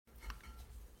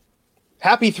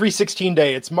Happy 316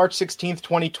 Day. It's March 16th,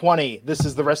 2020. This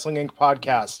is the Wrestling Inc.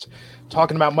 podcast,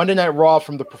 talking about Monday Night Raw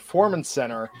from the Performance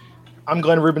Center. I'm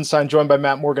Glenn Rubenstein, joined by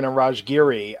Matt Morgan and Raj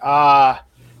Giri.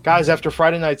 Guys, after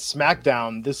Friday night's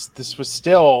SmackDown, this was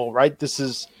still, right? This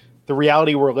is the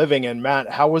reality we're living in. Matt,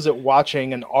 how was it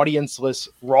watching an audience-less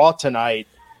Raw tonight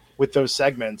with those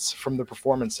segments from the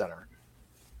Performance Center?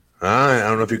 I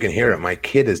don't know if you can hear it. My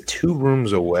kid is 2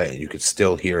 rooms away. You could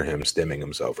still hear him stimming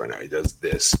himself right now. He does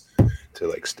this to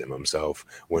like stim himself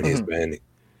when he's been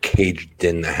caged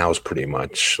in the house pretty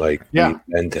much we've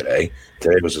been today.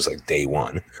 Today was just like day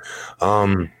one.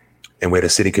 And we had a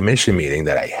city commission meeting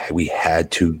that we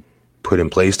had to put in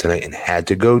place tonight and had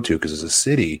to go to because as a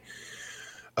city,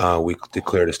 we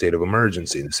declared a state of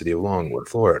emergency in the city of Longwood,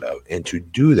 Florida. And to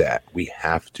do that, we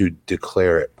have to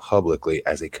declare it publicly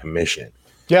as a commission.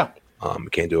 Yeah.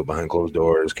 Can't do it behind closed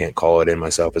doors. Can't call it in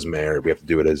myself as mayor. We have to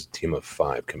do it as a team of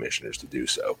 5 commissioners to do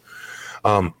so.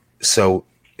 So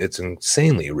it's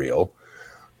insanely real.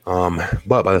 But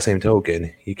by the same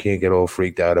token, you can't get all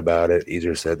freaked out about it.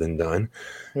 Easier said than done.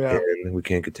 Yeah. And we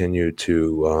can't continue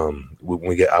to, when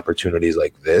we get opportunities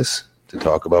like this to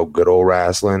talk about good old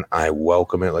wrestling, I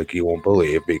welcome it like you won't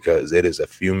believe, because it is a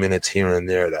few minutes here and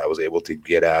there that I was able to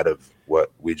get out of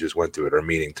what we just went through at our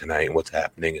meeting tonight and what's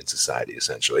happening in society,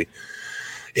 essentially.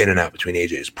 In and out between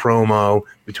AJ's promo,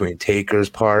 between Taker's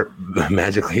part,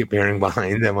 magically appearing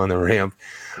behind them on the ramp,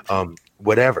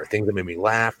 whatever. Things that made me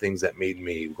laugh, things that made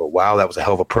me go, wow, that was a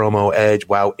hell of a promo, Edge.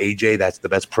 Wow, AJ, that's the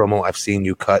best promo I've seen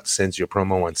you cut since your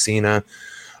promo on Cena.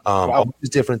 All these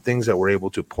different things that were able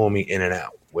to pull me in and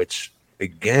out, which,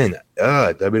 again,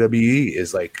 WWE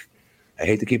is like, I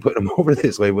hate to keep putting them over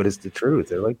this way, but it's the truth.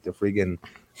 They're like the freaking,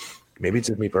 maybe it's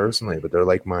just me personally, but they're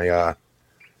like my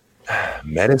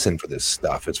medicine for this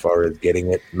stuff as far as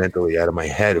getting it mentally out of my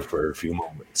head for a few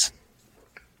moments.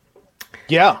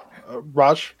 Yeah.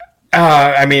 Raj?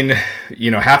 I mean,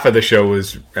 half of the show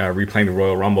was replaying the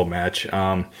Royal Rumble match.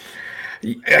 I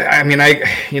mean,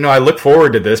 I look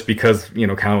forward to this because, kind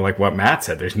of like what Matt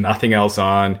said, there's nothing else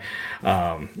on,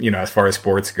 as far as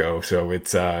sports go. So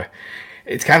it's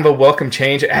kind of a welcome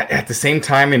change. At the same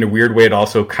time, in a weird way, it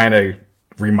also kind of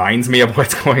reminds me of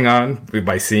what's going on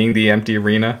by seeing the empty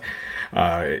arena.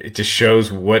 It just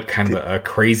shows what kind of a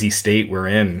crazy state we're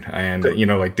in. And,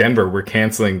 like Denver,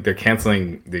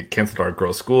 they canceled our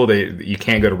girls' school. You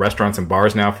can't go to restaurants and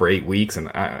bars now for 8 weeks. And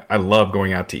I love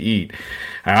going out to eat.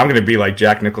 And I'm going to be like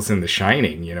Jack Nicholson, The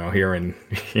Shining, here in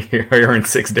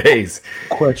 6 days.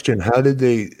 Question. How did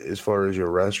they, as far as your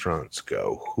restaurants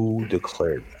go, who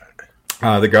declared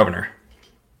that? The governor.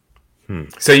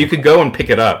 So you could go and pick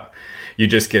it up. You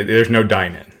just there's no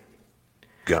dine-in.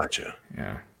 Gotcha.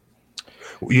 Yeah.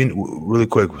 Really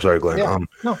quick, sorry, Glenn.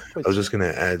 Yeah. I was just going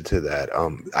to add to that.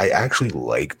 I actually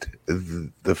liked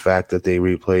the fact that they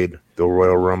replayed the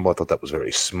Royal Rumble. I thought that was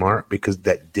very smart because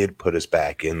that did put us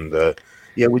back in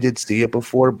we did see it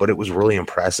before, but it was really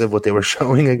impressive what they were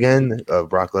showing again.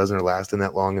 Brock Lesnar lasting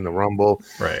that long in the Rumble.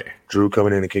 Right. Drew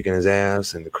coming in and kicking his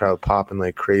ass and the crowd popping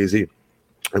like crazy.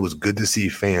 It was good to see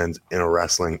fans in a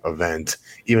wrestling event.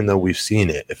 Even though we've seen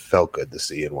it, it felt good to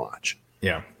see and watch.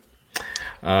 Yeah.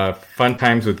 Fun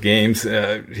times with games.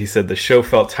 He said the show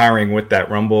felt tiring with that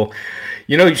Rumble.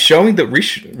 Showing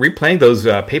replaying those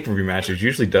pay-per-view matches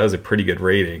usually does a pretty good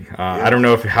rating. I don't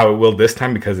know how it will this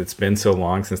time because it's been so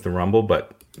long since the Rumble,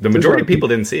 but the majority of people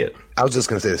didn't see it. I was just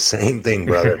going to say the same thing,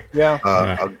 brother.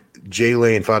 Yeah. Jay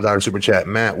Lane, $5 super chat.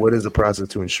 Matt, what is the process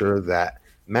to ensure that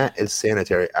Matt is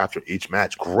sanitary after each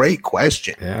match? Great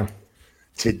question. Yeah.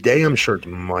 Today, I'm sure it's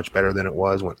much better than it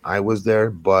was when I was there,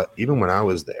 but even when I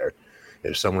was there,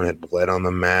 if someone had bled on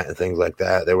the mat and things like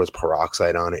that, there was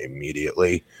peroxide on it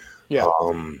immediately. Yeah.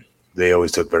 They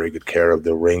always took very good care of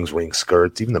the ring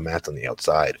skirts, even the mats on the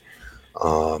outside.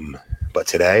 But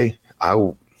today, I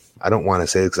don't want to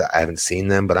say it because I haven't seen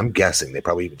them, but I'm guessing they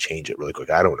probably even change it really quick.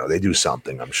 I don't know. They do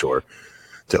something, I'm sure,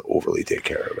 to overly take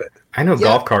care of it. I know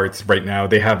golf carts right now,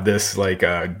 they have this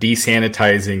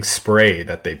desanitizing spray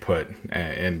that they put.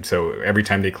 And so every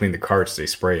time they clean the carts, they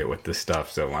spray it with this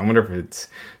stuff. So I wonder if it's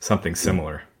something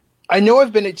similar. I know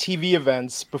I've been at TV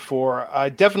events before,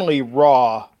 definitely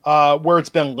Raw, where it's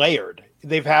been layered.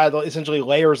 They've had essentially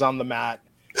layers on the mat.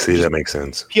 See, that makes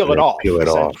sense. Peel it off. Peel it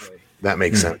off. That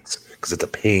makes sense because it's a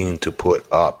pain to put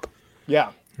up.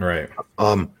 Yeah. Right.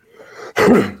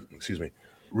 Excuse me.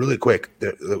 Really quick,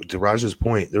 to Raj's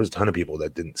point, there was a ton of people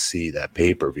that didn't see that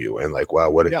pay-per-view and like, wow,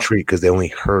 what a treat, because they only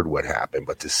heard what happened.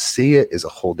 But to see it is a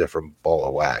whole different ball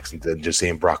of wax. And then just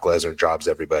seeing Brock Lesnar jobs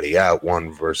everybody out,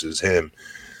 one versus him,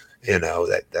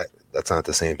 that's not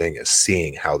the same thing as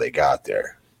seeing how they got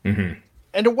there. Mm-hmm.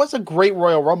 And it was a great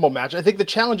Royal Rumble match. I think the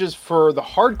challenge is for the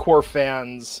hardcore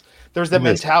fans. There's that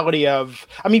mentality of,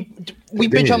 I mean, we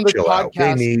bitch on this podcast.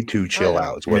 They need to chill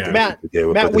out. Is what Matt,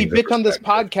 we bitch on this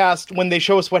podcast when they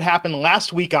show us what happened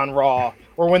last week on Raw,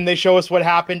 or when they show us what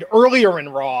happened earlier in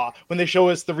Raw, when they show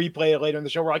us the replay later in the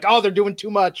show. We're like, oh, they're doing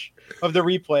too much of the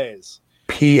replays.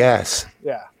 P.S.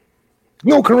 Yeah.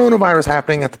 No coronavirus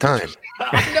happening at the time.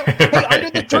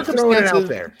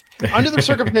 Under the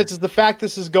circumstances, the fact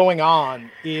this is going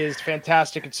on is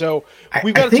fantastic, and so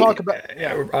we've got to talk about.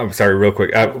 Yeah. I'm sorry, real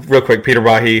quick. Peter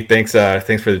Wahi, thanks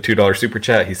for the $2 super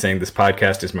chat. He's saying this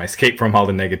podcast is my escape from all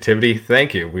the negativity.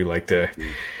 Thank you. We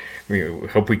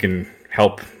hope we can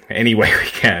help any way we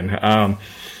can.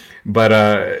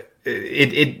 But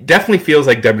it definitely feels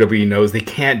like WWE knows they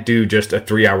can't do just a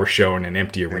 3-hour show in an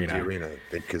empty arena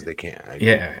because they can't.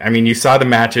 Yeah, I mean, you saw the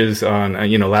matches on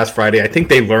last Friday. I think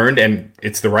they learned, and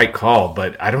it's the right call.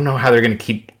 But I don't know how they're going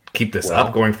to keep this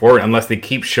up going forward unless they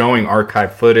keep showing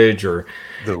archive footage or.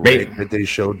 The rig that they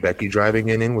showed Becky driving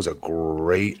in was a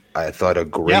great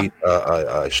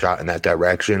shot in that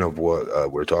direction of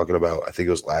what we're talking about. I think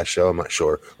it was last show. I'm not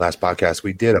sure. Last podcast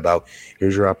we did about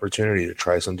here's your opportunity to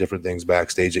try some different things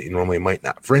backstage that you normally might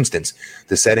not. For instance,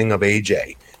 the setting of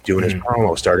AJ doing his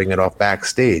promo, starting it off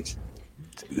backstage.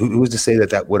 Who's to say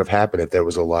that would have happened if there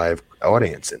was a live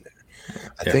audience in there?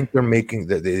 I think they're making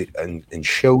in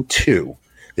show 2.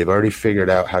 They've already figured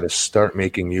out how to start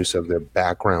making use of their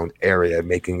background area,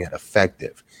 making it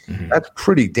effective. Mm-hmm. That's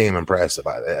pretty damn impressive.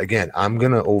 Again, I'm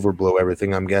going to overblow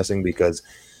everything, I'm guessing, because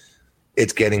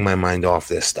it's getting my mind off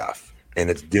this stuff, and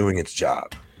it's doing its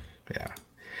job. Yeah.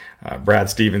 Brad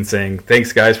Stevens saying,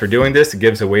 thanks, guys, for doing this. It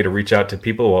gives a way to reach out to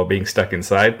people while being stuck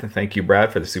inside. Thank you,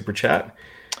 Brad, for the super chat.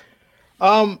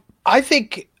 I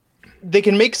think they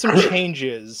can make some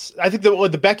changes. I think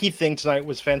the Becky thing tonight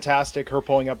was fantastic. Her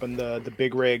pulling up in the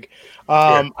big rig.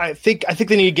 I think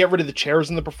they need to get rid of the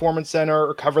chairs in the Performance Center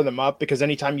or cover them up, because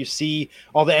anytime you see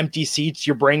all the empty seats,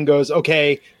 your brain goes,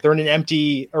 okay, they're in an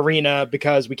empty arena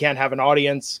because we can't have an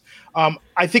audience.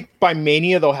 I think by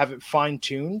Mania they'll have it fine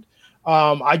tuned.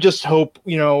 I just hope,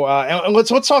 and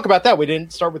let's talk about that. We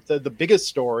didn't start with the biggest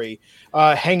story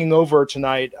hanging over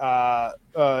tonight.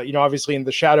 Obviously in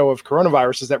the shadow of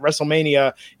coronavirus, is that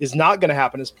WrestleMania is not going to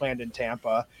happen as planned in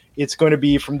Tampa. It's going to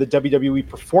be from the WWE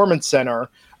Performance Center,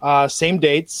 same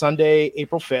date, Sunday,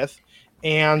 April 5th.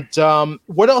 And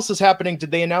what else is happening? Did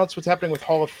they announce what's happening with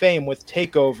Hall of Fame, with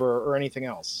TakeOver, or anything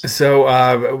else?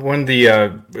 So one of the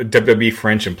WWE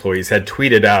French employees had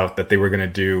tweeted out that they were going to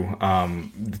do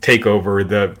the TakeOver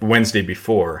the Wednesday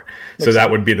before. So that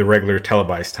would be the regular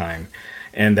televised time.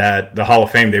 And that the Hall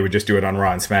of Fame, they would just do it on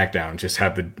Raw and SmackDown, just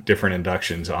have the different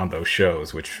inductions on those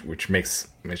shows, which makes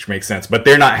sense. But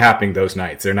they're not happening those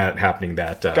nights. They're not happening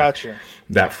that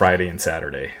that Friday and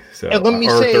Saturday. So and let me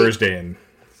say, Thursday and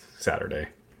Saturday.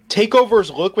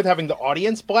 TakeOver's look with having the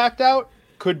audience blacked out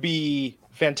could be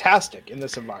fantastic in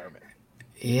this environment.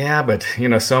 Yeah, but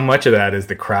so much of that is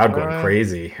the crowd going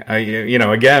crazy.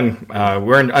 Again,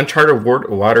 we're in uncharted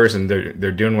waters, and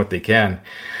they're doing what they can.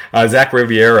 Zach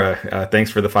Riviera,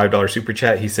 thanks for the $5 super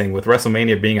chat. He's saying, with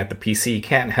WrestleMania being at the PC, you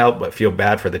can't help but feel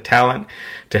bad for the talent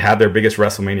to have their biggest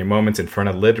WrestleMania moments in front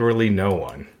of literally no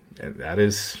one. And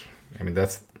that's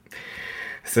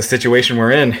the situation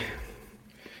we're in.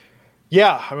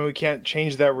 Yeah, I mean, we can't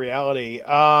change that reality.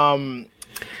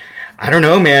 I don't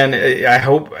know, man. I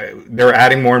hope they're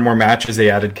adding more and more matches. They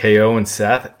added KO and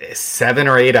Seth. 7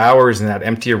 or 8 hours in that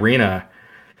empty arena.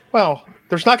 Well,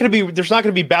 there's not going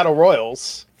to be battle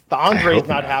royals. The Andre's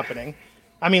not happening.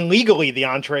 I mean, legally, the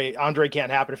Andre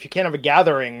can't happen if you can't have a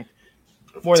gathering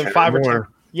more than 5 or 10.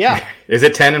 Yeah. Is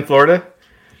it 10 in Florida?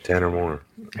 10 or more.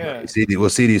 Yeah.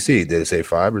 CDC, did it say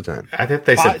 5 or 10? I think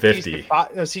they said 50.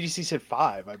 CDC said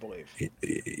 5, I believe.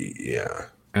 Yeah.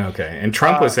 Okay. And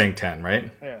Trump was saying 10, right?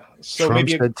 Yeah. So Trump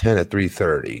said 10 at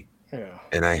 3:30. Yeah.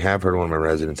 And I have heard one of my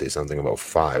residents say something about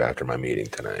 5 after my meeting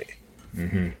tonight.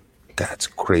 Mm-hmm. That's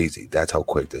crazy. That's how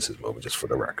quick this is moving, just for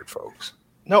the record, folks.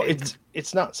 No,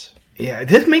 it's nuts. Yeah,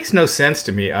 this makes no sense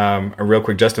to me. Real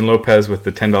quick, Justin Lopez with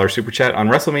the $10 super chat. On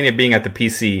WrestleMania being at the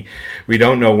PC, we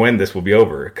don't know when this will be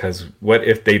over, because what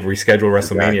if they'd reschedule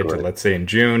WrestleMania to, let's say, in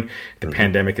June? The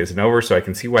pandemic isn't over, so I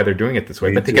can see why they're doing it this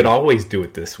way. But they could always do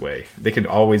it this way. They could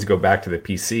always go back to the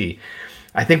PC.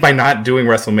 I think by not doing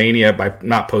WrestleMania, by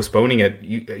not postponing it,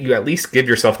 you at least give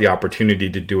yourself the opportunity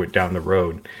to do it down the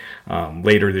road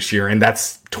later this year, and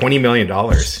that's $20 million.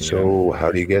 So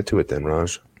how do you get to it then,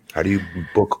 Raj? How do you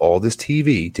book all this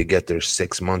TV to get there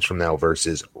 6 months from now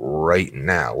versus right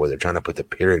now, where they're trying to put the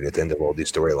period at the end of all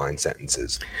these storyline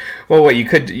sentences? Well, what you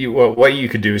could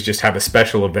do is just have a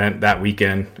special event that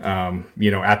weekend,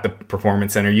 at the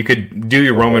Performance Center. You could do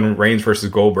your Roman Reigns versus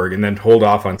Goldberg, and then hold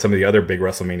off on some of the other big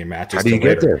WrestleMania matches. How do you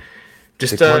get there?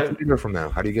 Just 6 months from now,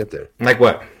 how do you get there? Like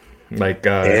what? Like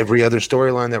every other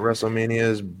storyline that WrestleMania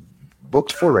is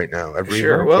booked for right now.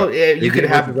 Sure. Well, you could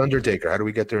have Undertaker. How do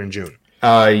we get there in June?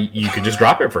 You could just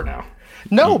drop it for now.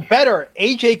 No, better.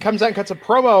 AJ comes out and cuts a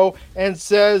promo and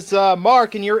says,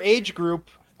 Mark, in your age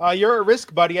group, you're at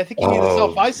risk, buddy. I think you need to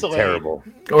self-isolate. Terrible.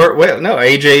 Or, well, no,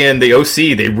 AJ and the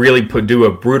OC, they really do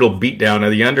a brutal beatdown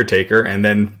of The Undertaker, and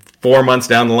then 4 months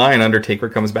down the line, Undertaker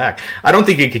comes back. I don't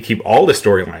think you could keep all the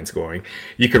storylines going.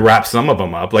 You could wrap some of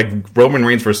them up. Like Roman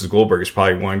Reigns versus Goldberg is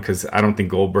probably one, because I don't think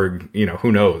Goldberg,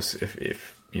 who knows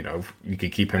if you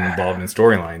could keep him involved in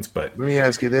storylines. But let me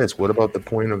ask you this: what about the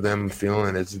point of them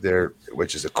feeling it's their,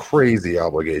 which is a crazy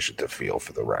obligation to feel,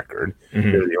 for the record?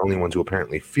 Mm-hmm. They're the only ones who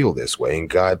apparently feel this way, and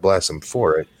God bless them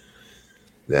for it.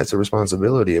 That's a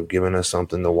responsibility of giving us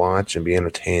something to watch and be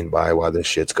entertained by while this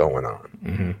shit's going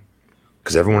on.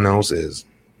 Because everyone else is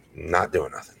not doing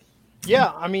nothing.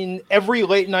 Yeah, I mean, every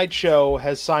late night show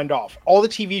has signed off. All the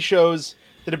TV shows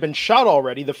that have been shot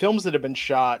already, the films that have been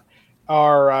shot,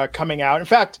 are coming out. In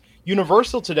fact,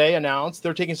 Universal today announced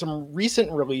they're taking some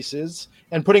recent releases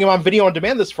and putting them on video on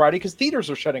demand this Friday because theaters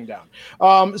are shutting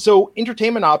down. So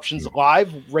entertainment options,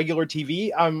 live, regular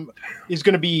TV, is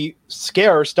going to be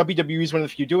scarce. WWE is one of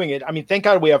the few doing it. I mean, thank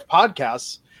God we have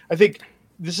podcasts. I think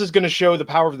this is going to show the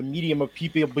power of the medium of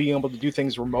people being able to do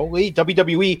things remotely.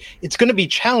 WWE, it's going to be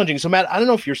challenging. So, Matt, I don't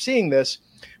know if you're seeing this,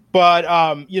 but,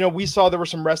 we saw there were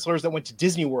some wrestlers that went to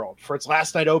Disney World for its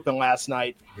last night open last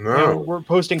night. No. And we're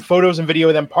posting photos and video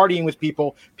of them partying with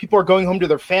people. People are going home to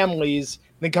their families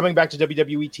and then coming back to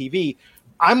WWE TV.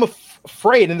 I'm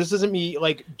afraid, and this isn't me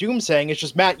like doomsaying, it's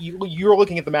just, Matt, you're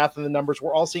looking at the math and the numbers.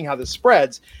 We're all seeing how this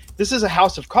spreads. This is a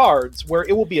house of cards where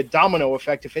it will be a domino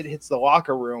effect if it hits the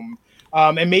locker room.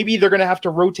 And maybe they're going to have to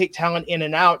rotate talent in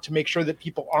and out to make sure that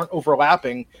people aren't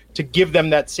overlapping to give them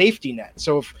that safety net.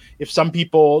 So if some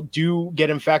people do get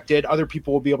infected, other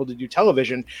people will be able to do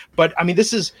television. But I mean,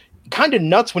 this is kind of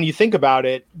nuts when you think about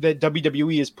it, that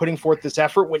WWE is putting forth this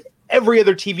effort when every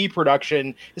other TV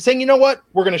production is saying, you know what,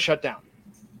 we're going to shut down.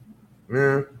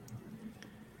 Yeah.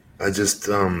 I just,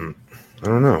 I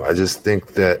don't know. I just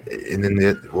think that, and then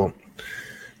the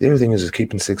other thing is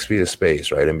keeping 6 feet of space,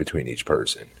 right, in between each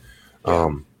person.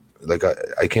 Like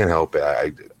I can't help it.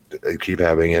 I keep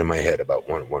having it in my head about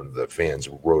one of the fans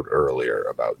wrote earlier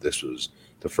about this was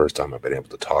the first time I've been able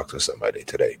to talk to somebody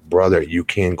today. Brother, you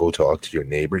can go talk to your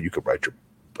neighbor. You could ride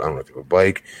I don't know if you have a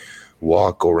bike,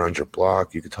 walk, go around your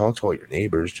block. You could talk to all your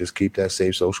neighbors. Just keep that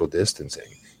safe social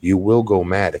distancing. You will go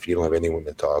mad if you don't have anyone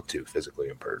to talk to physically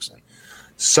in person.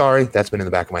 Sorry, that's been in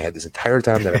the back of my head this entire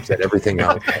time that I've said everything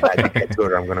else. I had to get to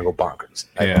it or I'm going to go bonkers.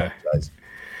 I apologize.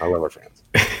 I love our fans.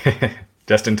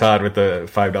 Justin Todd with the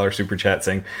 $5 super chat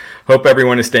saying, hope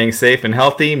everyone is staying safe and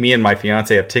healthy. Me and my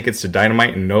fiance have tickets to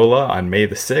Dynamite in NOLA on May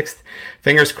the 6th.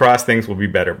 Fingers crossed things will be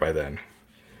better by then.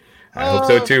 I hope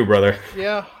so too, brother.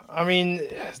 Yeah. I mean,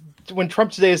 when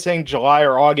Trump today is saying July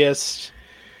or August,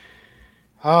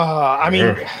 I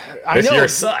know this year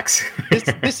sucks.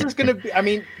 this is going to be, I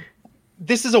mean,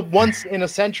 this is a once in a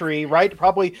century, right?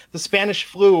 Probably the Spanish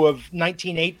flu of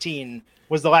 1918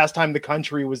 was the last time the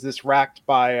country was this racked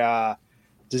by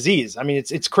disease. I mean,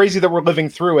 it's crazy that we're living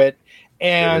through it.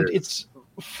 And it's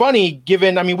funny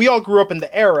given, I mean, we all grew up in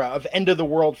the era of end of the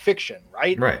world fiction,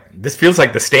 right? Right. This feels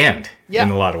like The Stand in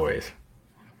a lot of ways.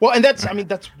 Well, and that's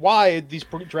why these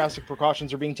drastic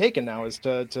precautions are being taken now, is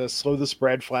to slow the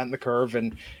spread, flatten the curve,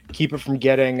 and keep it from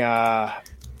getting,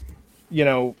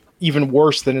 even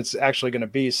worse than it's actually going to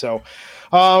be. So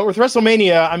with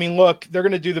WrestleMania, I mean, look, they're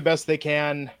going to do the best they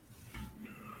can.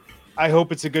 I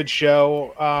hope it's a good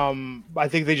show. I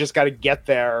think they just got to get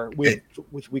there with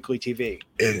weekly TV.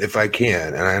 If I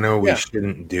can, and I know we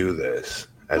shouldn't do this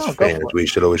as fans. We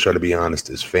should always try to be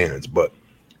honest as fans. But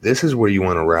this is where you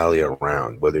want to rally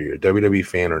around, whether you're a WWE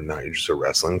fan or not. You're just a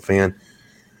wrestling fan.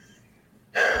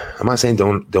 I'm not saying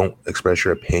don't express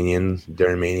your opinion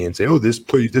during Mania and say, "Oh, this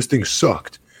thing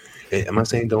sucked." I'm not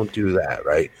saying don't do that,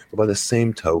 right? But by the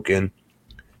same token,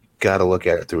 got to look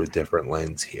at it through a different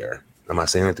lens here. I'm not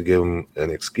saying it to give them an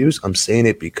excuse. I'm saying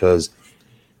it because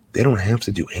they don't have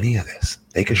to do any of this.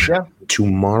 They can show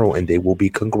tomorrow and they will be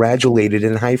congratulated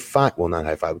and high five. Well, not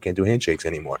high five. We can't do handshakes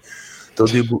anymore. They'll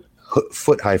do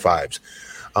foot high fives.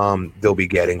 They'll be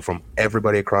getting from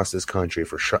everybody across this country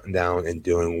for shutting down and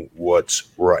doing what's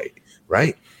right?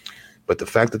 But But the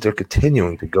fact that they're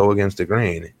continuing to go against the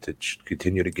grain to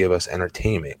continue to give us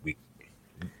entertainment,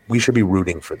 we should be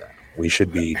rooting for them. We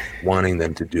should be wanting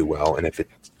them to do well. And if it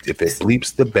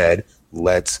bleeps the bed,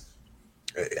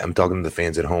 I'm talking to the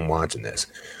fans at home watching this.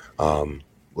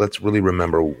 Let's really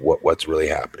remember what's really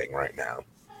happening right now.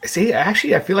 See,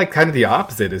 actually, I feel like kind of the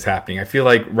opposite is happening. I feel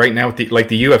like right now, the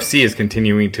UFC is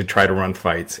continuing to try to run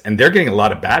fights, and they're getting a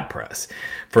lot of bad press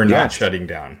for not shutting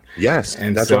down. Yes,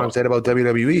 and that's what I'm saying about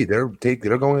WWE.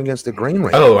 They're going against the grain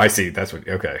right now. Oh, I see. That's what.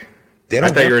 Okay.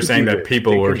 I thought you were saying that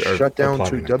people were shut down.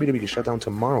 WWE can shut down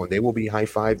tomorrow, and they will be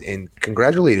high-fived and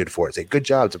congratulated for it. Say, good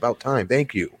job. It's about time.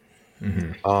 Thank you.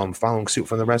 Mm-hmm. Following suit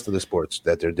from the rest of the sports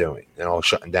that they're doing and all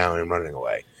shutting down and running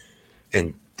away.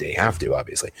 And they have to,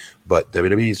 obviously. But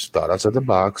WWE's thought outside the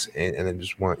box, and I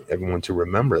just want everyone to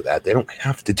remember that. They don't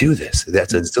have to do this.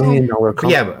 That's $1 zillion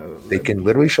company. Yeah, they can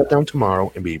literally shut down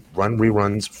tomorrow and be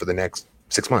reruns for the next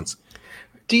 6 months.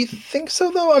 Do you think so,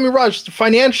 though? I mean, Raj,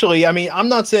 financially, I'm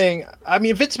not saying –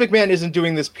 Vince McMahon isn't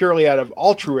doing this purely out of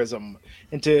altruism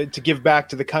and to give back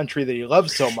to the country that he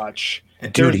loves so much.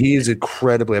 Dude, he is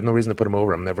incredibly – I have no reason to put him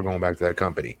over. I'm never going back to that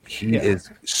company. He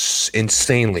is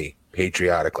insanely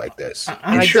patriotic like this.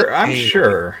 I'm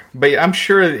sure. But I'm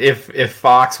sure if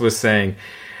Fox was saying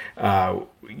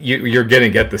you're going to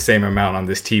get the same amount on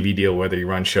this TV deal whether you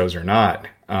run shows or not,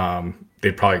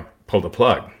 they'd probably pull the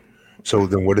plug. So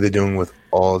then what are they doing with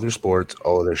all of their sports,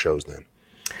 all of their shows then?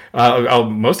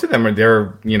 Most of them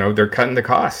they're cutting the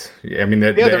costs. I mean,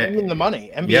 they're eating the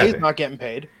money. NBA is not getting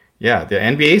paid. Yeah, the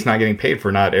NBA is not getting paid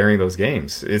for not airing those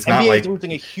games. It's not like NBA is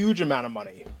losing a huge amount of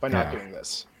money by not doing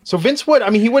this. So Vince would,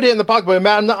 he would hit in the pocket. But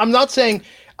I'm not saying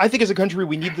I think as a country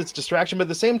we need this distraction. But at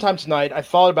the same time tonight, I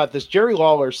thought about this. Jerry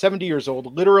Lawler, 70 years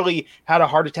old, literally had a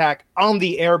heart attack on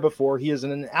the air before. He is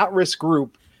in an at-risk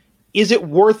group. Is it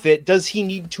worth it? Does he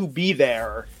need to be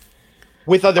there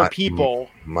with other people?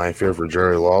 My fear for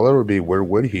Jerry Lawler would be, where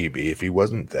would he be if he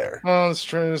wasn't there? Oh, that's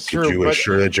true. Could you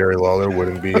assure that Jerry Lawler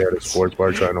wouldn't be at a sports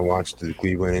bar trying to watch the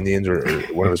Cleveland Indians or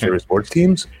one of his favorite sports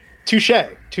teams? Touche.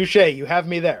 You have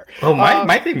me there. Oh,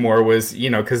 my thing more was,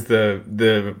 because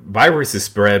the virus is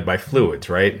spread by fluids,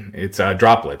 right? It's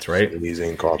droplets, right?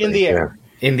 Sneezing, coughing. In the air.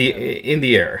 In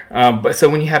the air. But so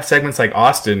when you have segments like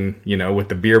Austin, with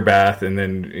the beer bath and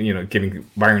then, giving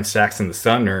Byron Saxton the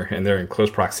Stunner and they're in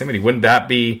close proximity, wouldn't that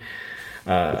be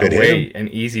an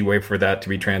easy way for that to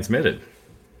be transmitted?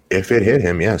 If it hit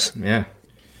him, yes. Yeah.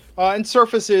 And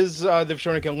surfaces, they've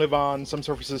shown it can live on some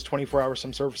surfaces 24 hours,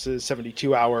 some surfaces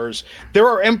 72 hours.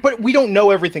 But we don't know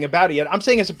everything about it yet. I'm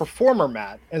saying as a performer,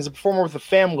 Matt, as a performer with a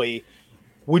family,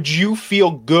 would you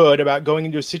feel good about going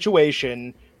into a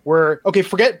situation where, okay,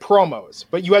 forget promos,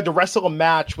 but you had to wrestle a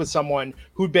match with someone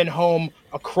who'd been home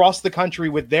across the country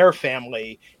with their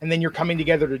family, and then you're coming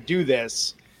together to do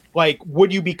this? Like,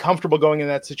 would you be comfortable going in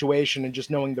that situation and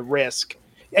just knowing the risk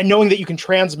and knowing that you can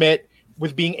transmit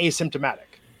with being asymptomatic?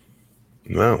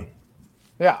 No.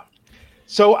 Yeah.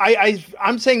 So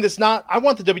I'm saying this I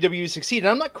want the WWE to succeed. And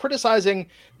I'm not criticizing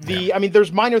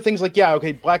there's minor things like,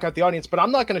 black out the audience, but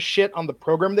I'm not going to shit on the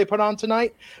program they put on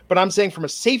tonight. But I'm saying from a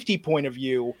safety point of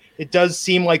view, it does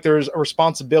seem like there's a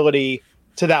responsibility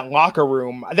to that locker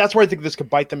room. That's where I think this could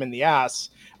bite them in the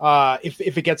ass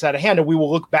if it gets out of hand. And we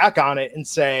will look back on it and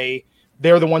say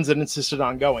they're the ones that insisted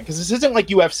on going. Because this isn't like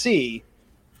UFC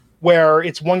where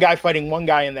it's one guy fighting one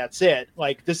guy and that's it.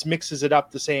 Like, this mixes it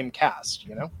up the same cast,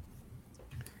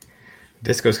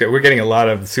 Disco Scott, we're getting a lot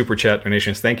of super chat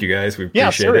donations. Thank you guys. We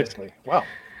appreciate it. Wow.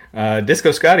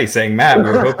 Disco Scotty saying, Matt, we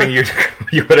were hoping you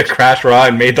would have crashed Raw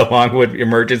and made the Longwood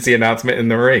emergency announcement in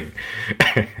the ring.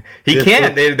 He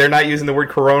can't. They're not using the word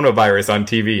coronavirus on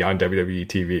TV, on WWE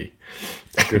TV.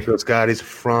 Disco Scotty's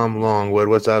from Longwood.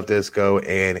 What's up, Disco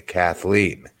and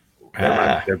Kathleen?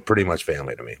 They're pretty much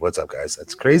family to me. What's up, guys?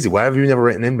 That's crazy. Why have you never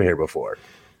written in here before?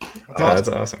 That's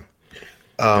awesome.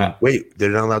 Wait, they're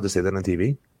not allowed to say that on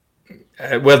TV?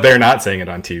 Well, they're not saying it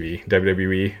on TV.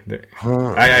 WWE.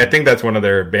 I think that's one of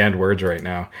their banned words right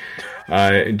now.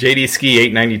 JD Ski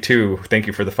 892, thank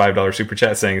you for the $5 super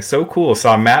chat, saying, so cool.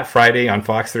 Saw Matt Friday on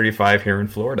Fox 35 here in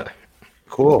Florida.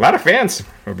 Cool. A lot of fans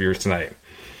of yours tonight.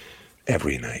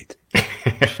 Every night.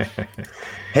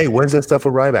 Hey, when's that stuff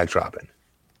with Ryback dropping?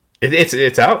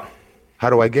 It's out.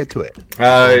 How do I get to it?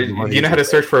 Do you know how to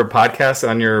search for a podcast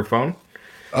on your phone?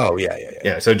 Oh, yeah.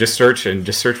 Yeah, so just search for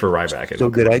Ryback. So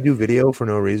did I do video for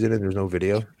no reason and there's no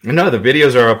video? No, the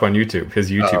videos are up on YouTube, his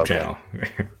YouTube channel.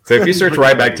 So if you search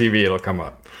Ryback TV, it'll come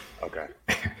up. Okay.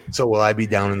 So will I be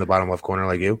down in the bottom left corner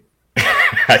like you?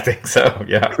 I think so,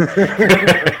 yeah.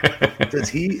 Is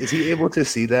he able to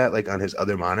see that like on his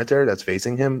other monitor that's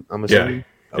facing him? I'm assuming.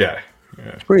 Yeah.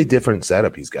 It's a pretty different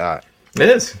setup he's got. It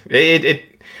is.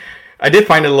 I did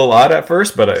find it a little odd at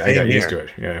first, but I got used to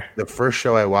it. Yeah. The first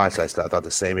show I watched, I thought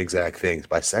the same exact things.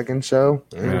 By second show,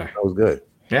 that was good.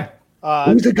 Yeah.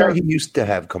 Who's the guy he used to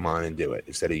have come on and do it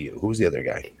instead of you? Who's the other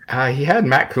guy? He had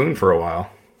Matt Kuhn for a while.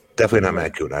 Definitely not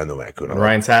Matt Kuhn. I know Matt Kuhn.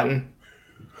 Ryan Satin.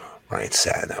 Ryan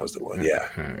Satin, that was the one. Yeah.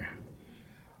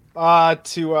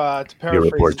 To Your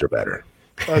paraphrase, reports are better.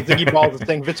 Ziggy Ball is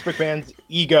saying Vince McMahon's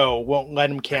ego won't let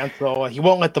him cancel. He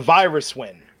won't let the virus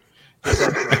win.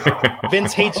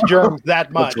 Vince hates germs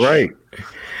that much. That's right.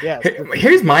 Yes.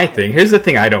 Here's my thing. Here's the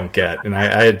thing I don't get, and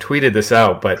I had tweeted this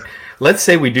out. But let's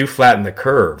say we do flatten the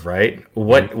curve, right?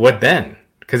 What then?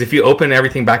 Because if you open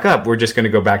everything back up, we're just going to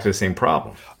go back to the same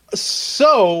problem.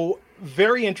 So,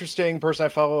 very interesting person I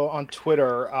follow on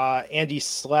Twitter, Andy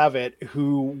Slavitt,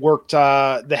 who worked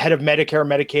the head of Medicare,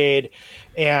 Medicaid,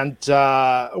 and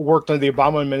worked under the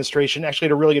Obama administration, actually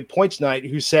had a really good point tonight,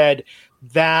 who said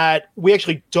that we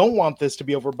actually don't want this to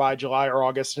be over by July or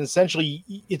August. And essentially,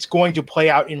 it's going to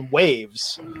play out in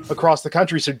waves across the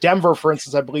country. So Denver, for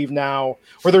instance, I believe now,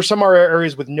 where there's some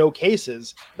areas with no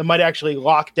cases that might actually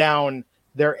lock down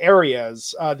their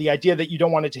areas. The idea that you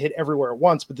don't want it to hit everywhere at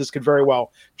once, but this could very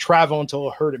well travel until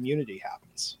a herd immunity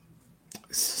happens.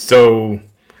 So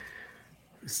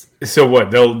what?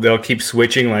 They'll keep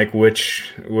switching, like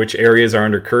which areas are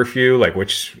under curfew, like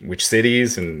which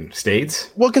cities and states.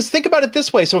 Well, because think about it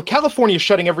this way: so if California is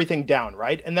shutting everything down,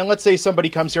 right? And then let's say somebody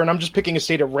comes here, and I'm just picking a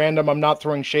state at random. I'm not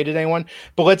throwing shade at anyone,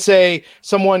 but let's say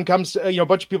someone comes, a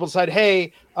bunch of people decide,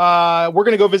 hey, we're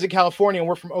going to go visit California, and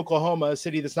we're from Oklahoma, a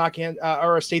city that's not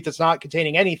or a state that's not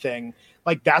containing anything.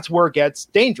 Like, that's where it gets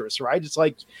dangerous, right? It's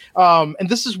like, and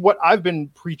this is what I've been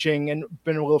preaching and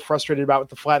been a little frustrated about with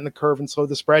the flatten the curve and slow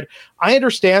the spread. I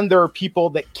understand there are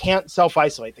people that can't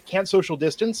self-isolate, that can't social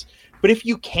distance, but if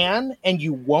you can and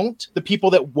you won't, the people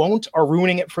that won't are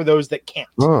ruining it for those that can't.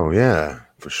 Oh, yeah,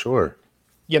 for sure.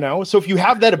 So if you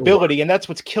have that ability, and that's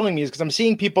what's killing me, is because I'm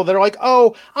seeing people that are like,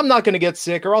 oh, I'm not going to get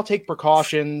sick, or I'll take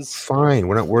precautions. Fine.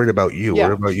 We're not worried about you. Yeah.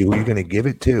 We're about you. Who you're going to give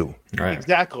it to. Right.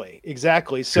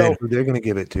 Exactly. So and who they're going to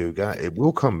give it to. God, it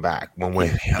will come back one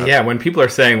way. Yeah. When people are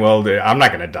saying, well, I'm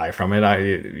not going to die from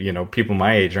it. People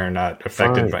my age are not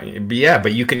affected by it.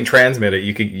 But you can transmit it.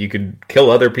 You could kill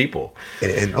other people.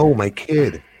 And my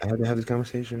kid, I had to have this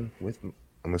conversation with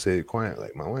I'm going to say it quiet,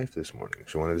 like my wife this morning.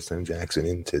 She wanted to send Jackson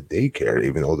into daycare,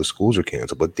 even though the schools are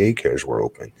canceled, but daycares were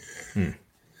open.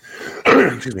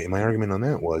 Excuse me. My argument on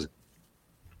that was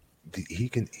he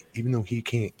can, even though he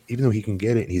can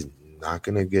get it, he's not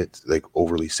going to get like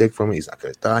overly sick from it. He's not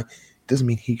going to die. Doesn't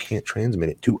mean he can't transmit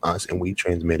it to us, and we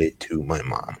transmit it to my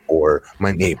mom or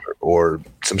my neighbor or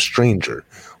some stranger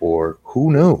or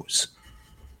who knows.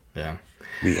 Yeah.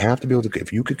 We have to be able to,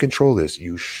 if you could control this,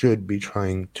 you should be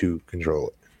trying to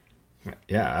control it.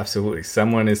 Yeah, absolutely.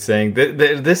 Someone is saying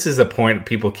this is a point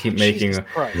people keep making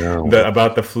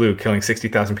about the flu killing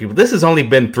 60,000 people. This has only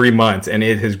been 3 months, and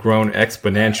it has grown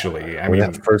exponentially. When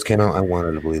that first came out, I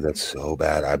wanted to believe that so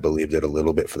bad. I believed it a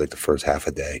little bit for like the first half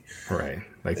a day. Right.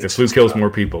 Like the flu kills more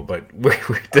people, but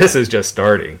this is just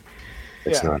starting.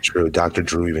 It's not true. Dr.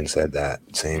 Drew even said that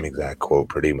same exact quote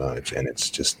pretty much, and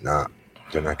it's just not.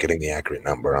 They're not getting the accurate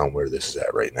number on where this is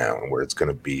at right now and where it's going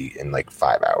to be in like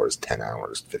 5 hours, 10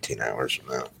 hours, 15 hours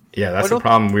from now. Yeah, that's the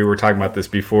problem. We were talking about this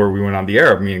before we went on the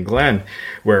air, me and Glenn,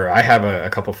 where I have a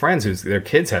couple friends whose their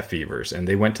kids have fevers, and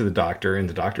they went to the doctor, and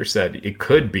the doctor said it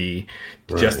could be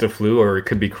just a flu, or it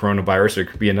could be coronavirus, or it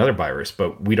could be another virus,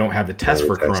 but we don't have the test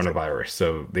for coronavirus,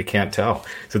 so they can't tell.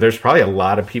 So there's probably a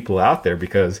lot of people out there,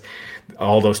 because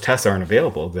all those tests aren't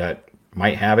available, that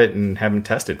might have it and haven't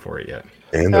tested for it yet.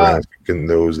 And they're asking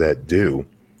those that do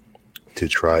to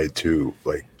try to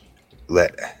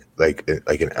let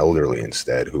an elderly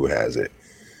instead who has it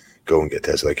go and get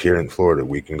tested. Like here in Florida,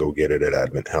 we can go get it at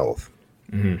Advent Health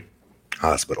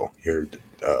Hospital here,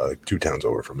 2 towns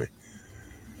over from me.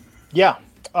 Yeah.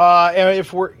 And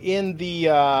if we're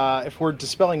if we're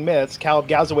dispelling myths, Caleb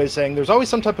Gazaway is saying there's always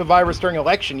some type of virus during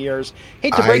election years.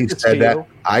 Hate to break this to you.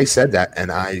 I said that,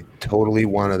 and I totally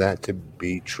wanted that to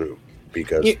be true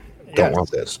because don't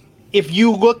want this. If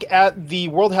you look at the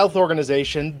World Health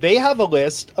Organization, they have a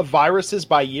list of viruses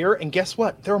by year, and guess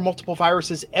what? There are multiple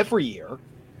viruses every year,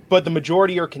 but the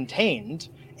majority are contained,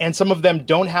 and some of them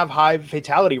don't have high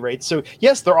fatality rates. So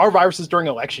yes, there are viruses during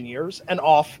election years and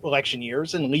off election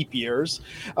years and leap years,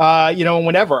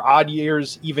 whenever, odd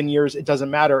years, even years, it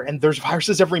doesn't matter. And there's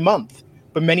viruses every month,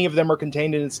 but many of them are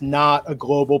contained, and it's not a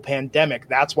global pandemic.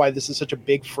 That's why this is such a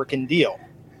big freaking deal.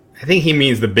 I think he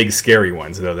means the big scary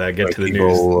ones, though, that get to the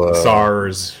news.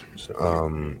 SARS,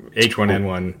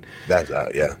 H1N1. That's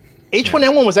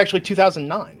H1N1 was actually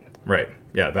 2009. Right.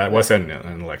 Yeah, that was an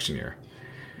election year.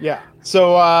 Yeah.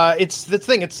 So it's the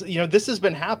thing. It's, this has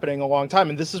been happening a long time,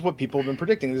 and this is what people have been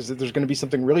predicting, is that there's going to be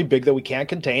something really big that we can't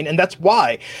contain, and that's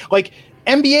why. Like,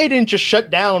 NBA didn't just shut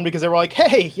down because they were like,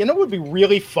 hey, what would be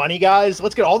really funny, guys?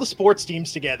 Let's get all the sports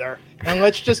teams together, and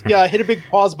let's just hit a big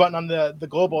pause button on the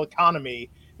global economy,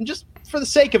 and just for the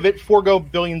sake of it, forego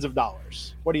billions of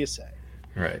dollars. What do you say?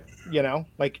 Right.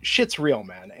 Like, shit's real,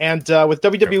 man. And with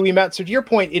WWE, Matt, so to your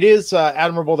point, it is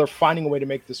admirable they're finding a way to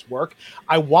make this work.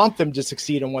 I want them to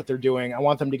succeed in what they're doing. I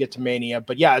want them to get to Mania.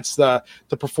 But yeah, it's the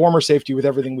performer safety with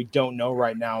everything we don't know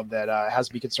right now that has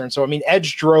to be concerned. So, I mean,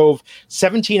 Edge drove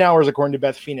 17 hours, according to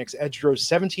Beth Phoenix. Edge drove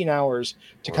 17 hours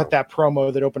to cut that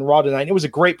promo that opened Raw tonight. It was a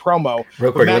great promo.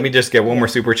 Real quick, let me just get one more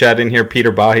super chat in here.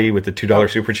 Peter Bahi with the $2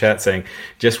 super chat saying,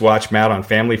 just watch Matt on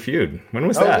Family Feud. When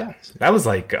was that? Yeah. That was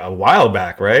like a while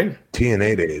back, right?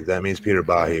 TNA days. That means Peter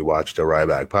Bahi watched a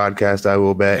Ryback podcast, I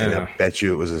will bet, and I bet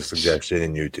you it was a suggestion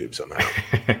in YouTube somehow.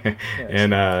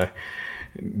 And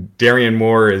Darian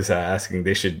Moore is asking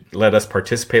they should let us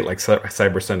participate like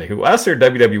Cyber Sunday. Who, us or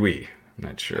WWE? I'm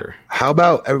not sure. How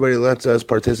about everybody lets us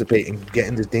participate and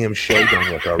getting this damn show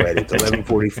done with already? It's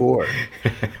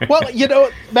 11:44.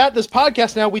 Well, Matt, this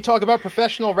podcast now, we talk about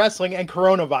professional wrestling and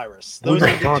coronavirus. Those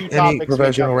are the two topics.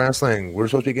 Professional wrestling. We're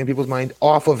supposed to be getting people's mind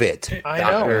off of it. I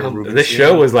know. This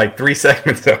show was like 3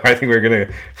 segments, so I think we're going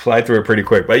to fly through it pretty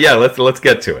quick. But yeah, let's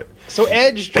get to it. So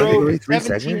Edge drove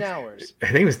 17 hours. I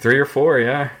think it was 3 or 4,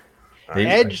 yeah.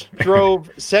 Edge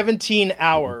drove 17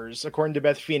 hours, according to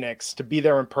Beth Phoenix, to be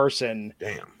there in person.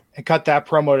 Damn. And cut that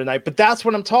promo tonight. But that's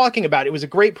what I'm talking about. It was a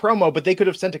great promo, but they could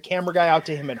have sent a camera guy out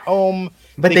to him at home.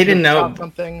 But they didn't know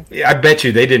something. I bet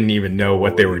you they didn't even know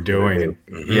what they were doing.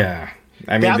 Mm-hmm. Yeah.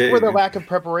 I mean, that's where the lack of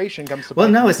prepreration comes to play.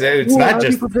 Well, no, it's not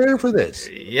just prepare for this.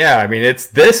 Yeah, I mean, it's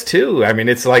this too. I mean,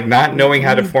 it's like not knowing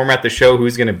how to format the show,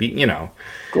 who's going to be, We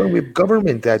have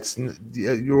government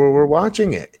we're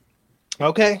watching it.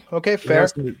 Okay, fair.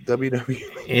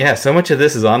 WWE. Yeah, so much of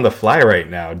this is on the fly right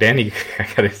now. Danny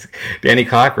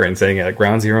Cochran saying at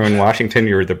Ground Zero in Washington,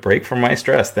 you're the break from my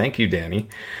stress. Thank you, Danny.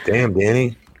 Damn,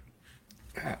 Danny.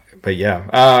 But yeah,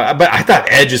 but I thought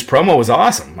Edge's promo was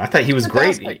awesome. I thought he was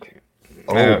great.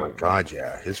 Oh my god,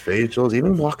 yeah, his facials.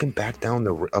 Even walking back down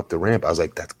up the ramp, I was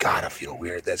like, "That's gotta feel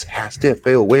weird. This has to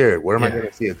feel weird. Where am I going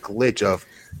to see a glitch of?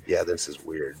 Yeah, this is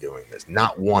weird doing this.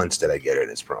 Not once did I get it in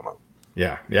his promo."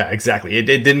 Yeah, exactly. It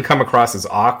didn't come across as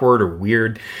awkward or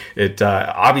weird. It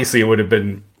obviously it would have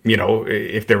been,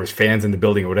 if there was fans in the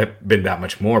building, it would have been that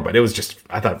much more. But it was just,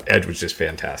 I thought Edge was just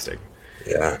fantastic.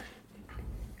 Yeah,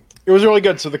 it was really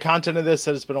good. So the content of this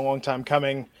has been a long time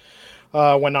coming.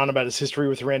 Went on about his history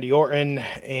with Randy Orton,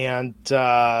 and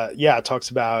it talks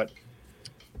about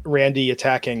Randy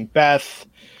attacking Beth,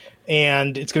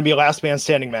 and it's going to be a last man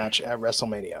standing match at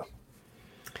WrestleMania.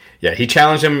 Yeah, he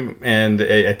challenged him, and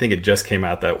I think it just came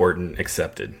out that Orton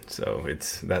accepted. So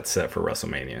that's set for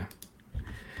WrestleMania.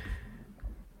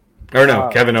 Or no,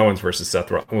 Kevin Owens versus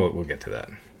Seth Rollins. We'll get to that.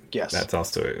 Yes. That's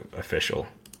also official.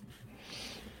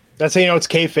 That's how it's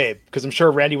kayfabe, because I'm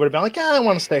sure Randy would have been like, I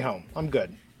want to stay home. I'm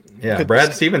good. Yeah,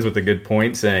 Brad Stevens with a good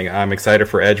point saying, I'm excited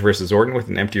for Edge versus Orton with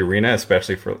an empty arena,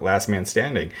 especially for Last Man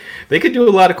Standing. They could do a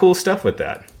lot of cool stuff with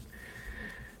that.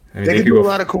 I mean, they could do a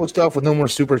lot of cool stuff with no more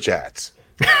super chats.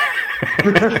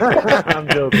 I'm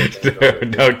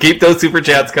joking. No, keep those super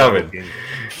chats coming.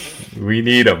 We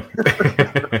need them.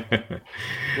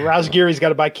 Raj Giri's got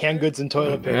to buy canned goods and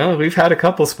toilet paper. Well, we've had a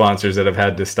couple sponsors that have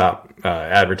had to stop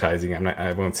advertising.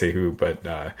 I won't say who, but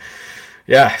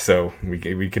yeah, so we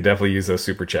could definitely use those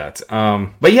super chats.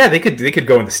 But yeah, they could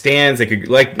go in the stands. They could,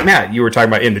 like Matt, you were talking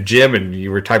about in the gym, and you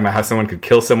were talking about how someone could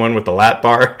kill someone with the lat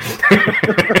bar.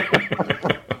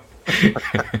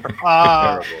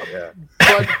 But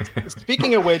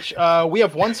speaking of which, we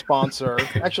have one sponsor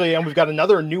actually, and we've got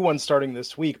another new one starting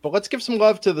this week. But let's give some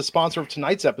love to the sponsor of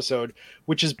tonight's episode,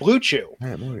 which is Blue Chew.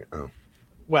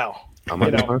 Well,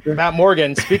 Matt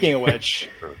Morgan. Speaking of which,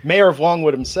 Mayor of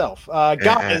Longwood himself.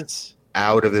 Guys,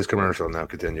 out of this commercial now.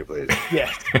 Continue, please.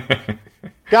 Yes,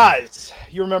 guys,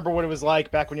 you remember what it was like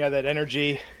back when you had that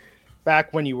energy,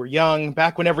 back when you were young,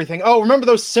 back when everything. Oh, remember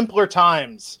those simpler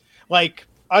times, like.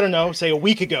 I don't know, say a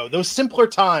week ago, those simpler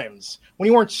times when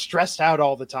you weren't stressed out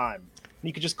all the time and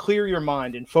you could just clear your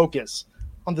mind and focus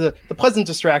on the pleasant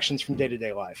distractions from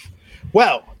day-to-day life.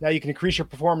 Well, now you can increase your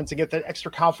performance and get that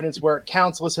extra confidence where it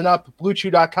counts. Listen up,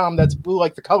 BlueChew.com. That's blue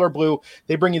like the color blue.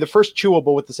 They bring you the first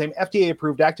chewable with the same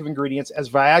FDA-approved active ingredients as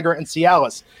Viagra and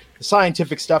Cialis. The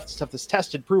scientific stuff, the stuff that's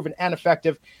tested, proven, and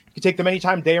effective. You can take them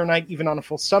anytime, day or night, even on a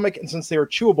full stomach. And since they are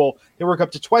chewable, they work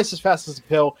up to twice as fast as a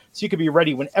pill, so you can be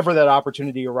ready whenever that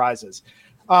opportunity arises.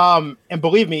 And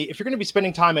believe me, if you're going to be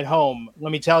spending time at home,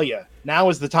 let me tell you, now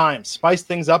is the time. Spice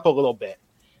things up a little bit.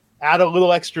 Add a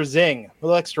little extra zing, a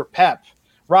little extra pep.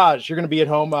 Raj, you're going to be at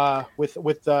home with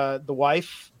the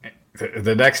wife.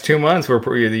 The next 2 months,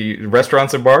 the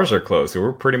restaurants and bars are closed, so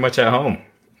we're pretty much at home.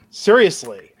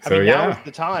 Seriously, now is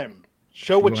the time.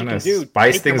 Show what you can do.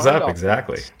 Spice things up,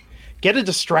 exactly. Get a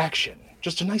distraction,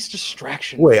 just a nice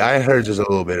distraction. Wait, I heard just a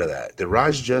little bit of that. Did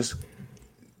Raj just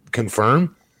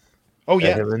confirm? Oh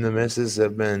yeah, him and the missus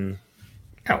have been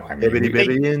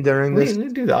bibbity during this.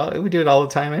 We do it all the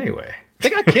time anyway. They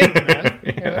got kids,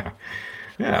 man.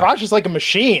 Yeah. Raj is like a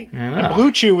machine. And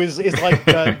Blue Chew is like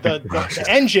the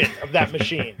engine of that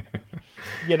machine.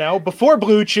 Before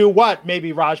Blue Chew,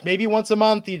 maybe Raj, maybe once a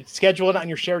month you'd schedule it on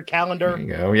your shared calendar. There you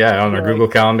go. Yeah, on our Google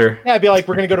Calendar. Yeah, it'd be like,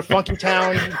 we're going to go to Funky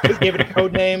Town. Give it a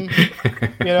code name.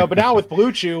 But now with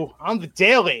Blue Chew, on the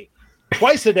daily,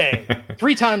 twice a day,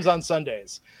 3 times on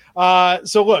Sundays.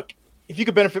 So look, if you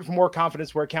could benefit from more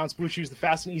confidence where it counts, Blue Chew is the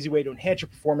fast and easy way to enhance your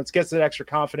performance, gets that extra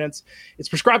confidence. It's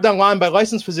prescribed online by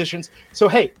licensed physicians. So,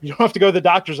 hey, you don't have to go to the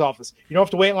doctor's office. You don't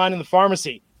have to wait in line in the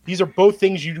pharmacy. These are both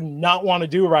things you do not want to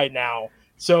do right now.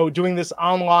 So doing this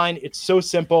online, it's so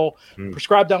simple.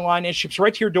 Prescribed online, it ships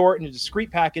right to your door in a discreet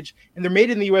package, and they're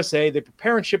made in the USA. They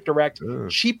prepare and ship direct,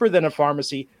 cheaper than a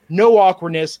pharmacy, no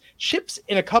awkwardness, ships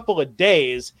in a couple of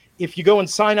days. If you go and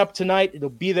sign up tonight,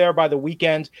 it'll be there by the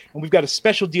weekend. And we've got a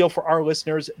special deal for our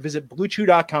listeners. Visit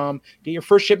BlueChew.com. Get your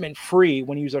first shipment free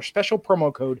when you use our special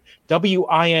promo code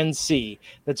WINC.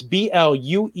 That's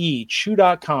BLUE,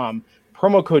 chew.com.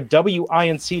 Promo code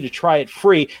WINC to try it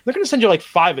free. They're going to send you like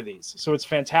 5 of these, so it's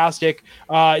fantastic.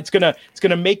 It's gonna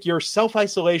make your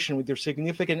self-isolation with your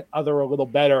significant other a little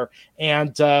better.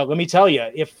 And let me tell you,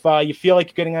 if you feel like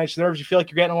you're getting anxious nerves, you feel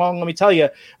like you're getting along, let me tell you,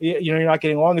 you're not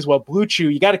getting along as well. Blue Chew,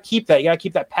 you got to keep that. You got to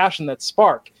keep that passion, that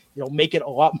spark. Make it a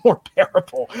lot more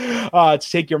bearable to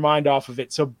take your mind off of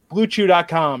it. So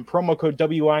BlueChew.com, promo code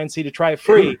WINC to try it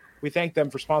free. We thank them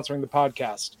for sponsoring the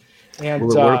podcast. And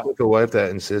will it work with the wife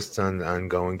that insists on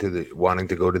wanting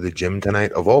to go to the gym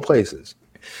tonight? Of all places.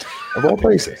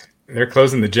 They're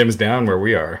closing the gyms down where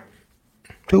we are.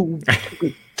 To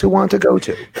want to go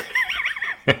to.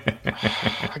 I'm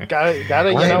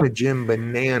a gym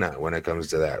banana when it comes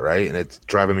to that, right? And it's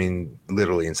driving me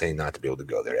literally insane not to be able to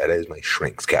go there. That is my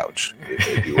shrink's couch,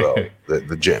 if you will,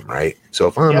 the gym, right? So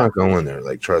if I'm not going there,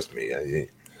 like, trust me,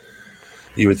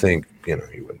 you would think, you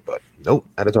wouldn't, but nope,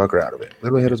 had to talk her out of it.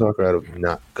 Literally had to talk her out of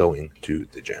not going to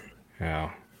the gym.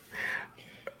 Yeah.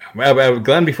 Well,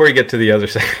 Glenn, before you get to the other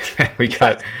side, we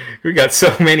got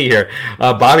so many here.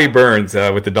 Bobby Burns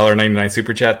with the $1.99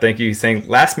 super chat. Thank you. He's saying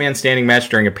last man standing match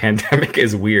during a pandemic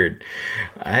is weird.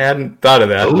 I hadn't thought of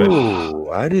that.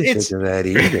 I didn't think of that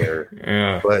either.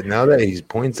 Yeah. But now that he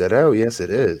points that out, yes, it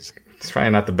is. It's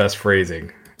probably not the best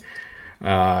phrasing.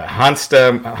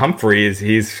 Hansta Humphreys,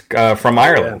 he's from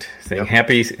Ireland, saying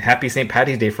happy St.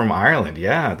 Paddy's Day from Ireland.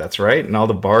 Yeah, that's right. And all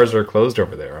the bars are closed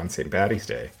over there on St. Paddy's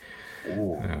Day.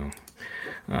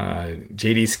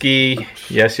 JD Ski,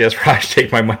 yes, Raj,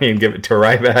 take my money and give it to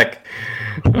Ryback.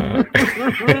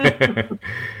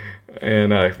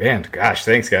 And man, gosh,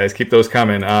 thanks guys, keep those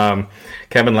coming.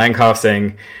 Kevin Langhoff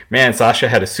saying, man, Sasha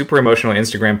had a super emotional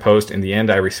Instagram post. In the end,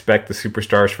 I respect the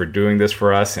superstars for doing this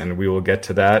for us, and we will get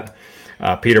to that.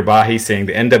 Peter Bahi saying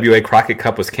the NWA Crockett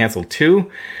Cup was canceled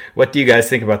too. What do you guys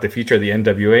think about the future of the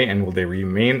NWA, and will they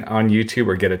remain on YouTube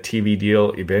or get a TV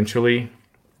deal eventually?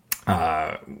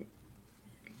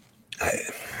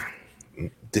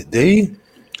 Did they,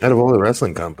 out of all the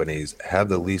wrestling companies, have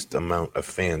the least amount of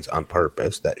fans on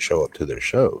purpose that show up to their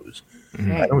shows?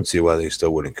 Mm-hmm. I don't see why they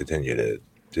still wouldn't continue to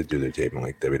do their taping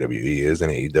like WWE is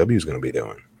and AEW is going to be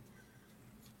doing.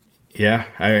 Yeah,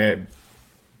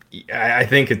 I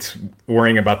think it's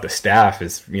worrying about the staff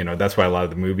is, that's why a lot of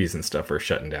the movies and stuff are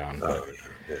shutting down.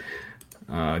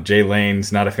 Jay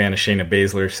Lane's not a fan of Shayna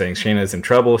Baszler, saying Shayna is in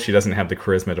trouble. She doesn't have the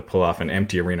charisma to pull off an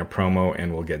empty arena promo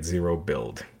and will get zero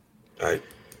build. I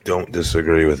don't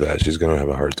disagree with that. She's going to have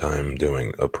a hard time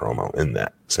doing a promo in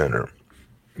that center.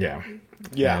 Yeah.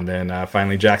 And then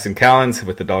finally Jackson Callens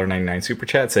with the $1.99 super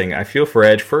chat saying, I feel for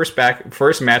Edge, first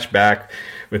match back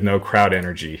with no crowd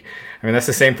energy. I mean, that's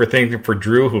the same thing for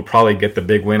Drew, who'll probably get the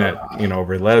big win at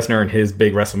over Lesnar, and his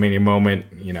big WrestleMania moment,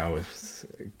 is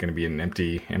going to be an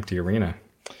empty arena.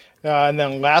 And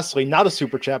then lastly, not a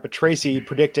super chat, but Tracy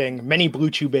predicting many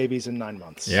Blue Chew babies in 9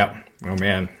 months. Yeah. Oh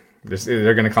man,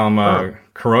 they're going to call them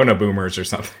Corona boomers or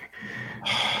something.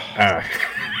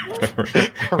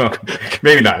 Well,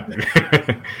 maybe not.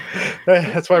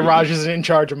 That's why Raj isn't in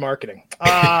charge of marketing.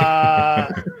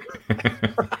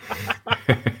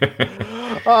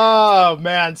 Oh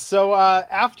man! So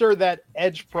after that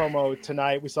Edge promo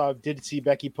tonight, did see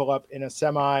Becky pull up in a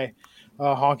semi,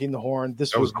 honking the horn.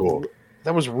 That was cool.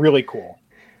 That was really cool.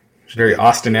 It's very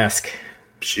Austin-esque.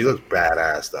 She looked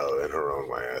badass though in her own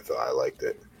way. I thought I liked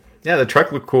it. Yeah, the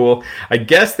truck looked cool. I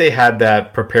guess they had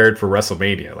that prepared for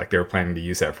WrestleMania, like they were planning to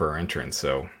use that for her entrance.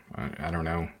 So I don't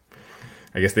know.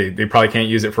 I guess they probably can't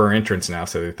use it for her entrance now,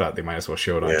 so they thought they might as well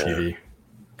show it on TV.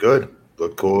 Good.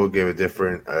 Looked cool. Gave a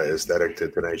different aesthetic to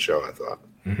tonight's show, I thought.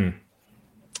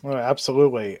 Mm-hmm. Oh,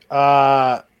 absolutely.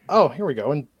 Here we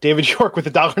go. And David York with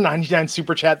a $1.99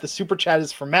 super chat. The super chat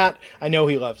is for Matt. I know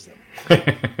he loves them.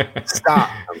 Stop.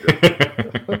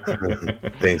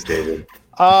 Thanks, David.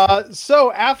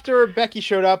 So after Becky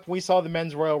showed up, we saw the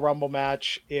men's Royal Rumble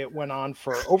match. It went on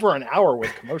for over an hour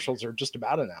with commercials, or just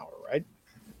about an hour, right?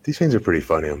 These fans are pretty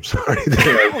funny. I'm sorry.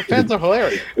 Fans are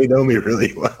hilarious. They know me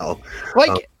really well.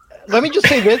 Let me just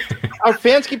say this. Our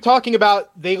fans keep talking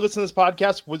about they listen to this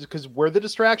podcast because we're the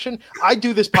distraction. I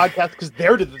do this podcast because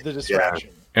they're the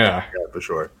distraction. Yeah, for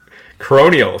sure.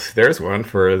 Coronials. There's one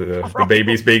for the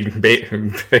babies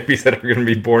babies that are going to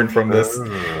be born from this.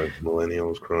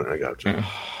 Millennials. I got you.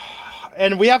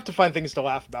 And we have to find things to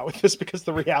laugh about with this because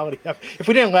the reality of if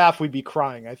we didn't laugh, we'd be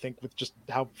crying, I think, with just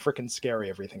how freaking scary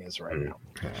everything is right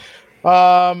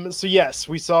now. So yes,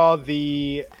 we saw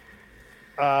the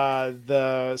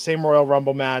same Royal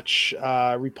Rumble match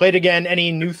replayed again.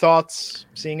 Any new thoughts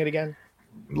seeing it again?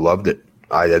 Loved it.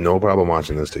 I had no problem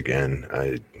watching this again.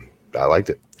 I liked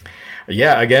it.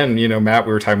 Yeah, again, Matt,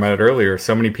 we were talking about it earlier.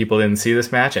 So many people didn't see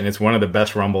this match, and it's one of the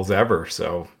best Rumbles ever.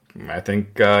 So I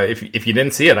think if you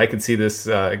didn't see it, I could see this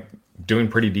doing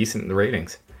pretty decent in the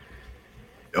ratings.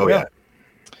 Oh, yeah.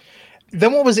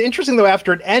 Then what was interesting, though,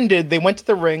 after it ended, they went to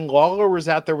the ring. Lawler was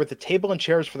out there with the table and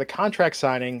chairs for the contract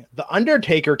signing. The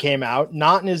Undertaker came out,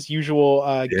 not in his usual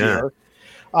gear,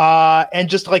 and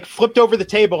just flipped over the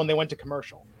table, and they went to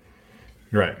commercial.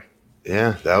 Right.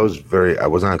 Yeah, that was I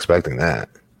was not expecting that.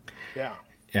 Yeah.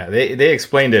 Yeah, they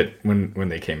explained it when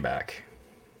they came back.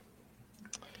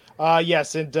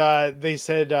 Yes, and they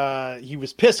said he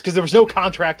was pissed because there was no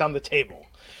contract on the table.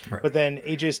 Right. But then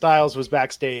AJ Styles was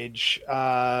backstage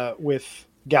with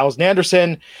Gallows and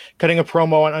Anderson, cutting a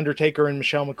promo on Undertaker and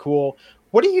Michelle McCool.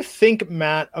 What do you think,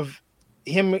 Matt, of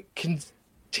him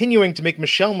continuing to make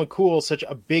Michelle McCool such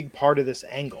a big part of this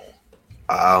angle?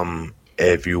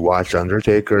 If you watch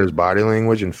Undertaker's body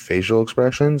language and facial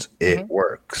expressions, it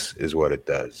works, is what it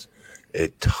does.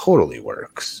 It totally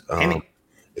works.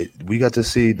 We got to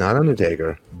see not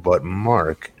Undertaker, but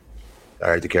Mark, all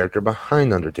right, the character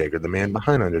behind Undertaker, the man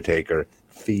behind Undertaker,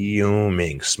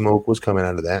 fuming. Smoke was coming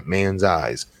out of that man's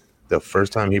eyes the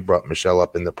first time he brought Michelle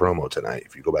up in the promo tonight.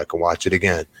 If you go back and watch it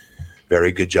again,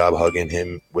 very good job hugging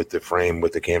him with the frame,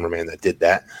 with the cameraman that did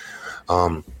that.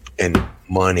 And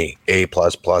money, A++++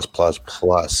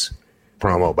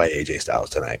 promo by AJ Styles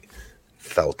tonight.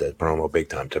 Felt that promo big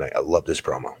time tonight. I love this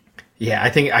promo. Yeah, I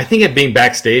think it being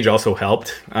backstage also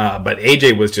helped. But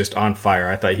AJ was just on fire.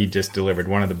 I thought he just delivered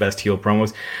one of the best heel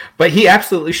promos. But he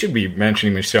absolutely should be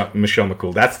mentioning Michelle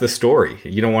McCool. That's the story.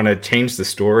 You don't want to change the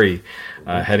story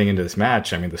heading into this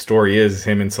match. I mean, the story is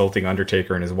him insulting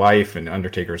Undertaker and his wife and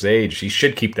Undertaker's age. He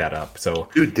should keep that up. So,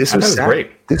 dude, this is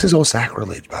great. This is all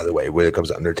sacrilege, by the way, when it comes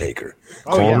to Undertaker.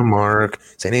 Calling him Mark,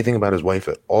 say anything about his wife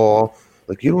at all.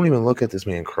 Like, you don't even look at this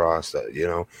man cross,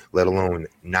 let alone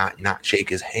not shake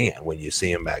his hand when you see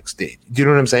him backstage. Do you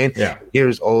know what I'm saying? Yeah.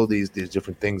 Here's all these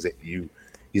different things that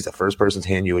he's the first person's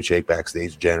hand you would shake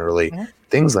backstage generally. Mm-hmm.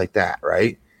 Things like that,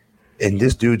 right? And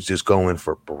this dude's just going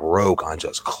for broke on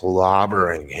just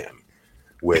clobbering him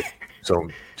with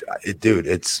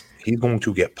he's going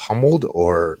to get pummeled,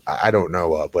 or I don't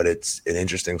know, but it's an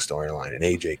interesting storyline, and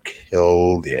AJ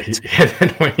killed it. And then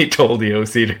when he told the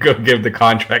OC to go give the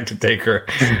contract to Taker,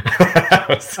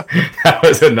 that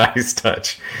was a nice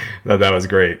touch. That was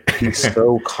great. He's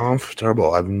so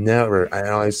comfortable. I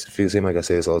always seem like I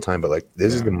say this all the time, but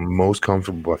this is the most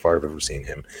comfortable by far I've ever seen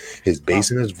him. His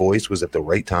bass in his voice was at the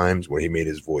right times where he made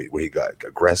his voice, where he got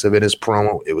aggressive in his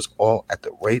promo. It was all at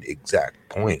the right exact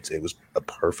points. It was a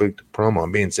perfect promo.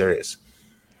 I'm being serious.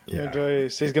 Yeah.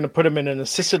 So he's going to put him in an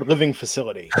assisted living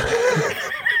facility.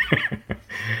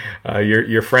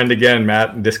 Your friend again,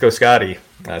 Matt Disco Scotty,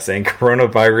 saying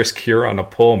coronavirus cure on a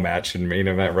pole match in main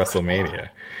event WrestleMania.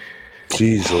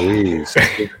 Jeez Louise.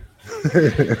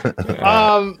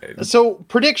 So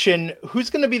prediction, who's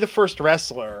going to be the first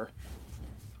wrestler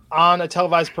on a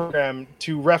televised program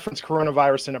to reference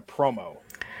coronavirus in a promo?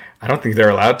 I don't think they're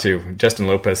allowed to. Justin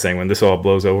Lopez saying when this all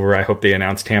blows over, I hope they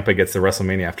announce Tampa gets the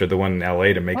WrestleMania after the one in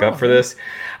LA to make up for this.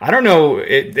 I don't know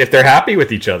if they're happy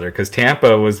with each other because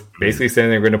Tampa was basically saying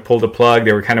they were going to pull the plug.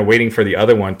 They were kind of waiting for the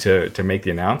other one to make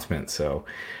the announcement. So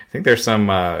I think there's some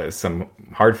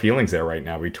hard feelings there right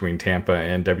now between Tampa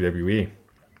and WWE.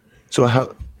 So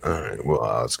how? All right.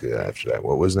 Well, let's get after that.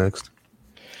 What was next?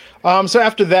 So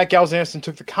after that, Gallows and Anderson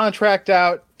took the contract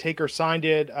out. Taker signed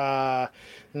it.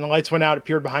 Then the lights went out,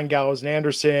 appeared behind Gallows and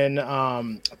Anderson,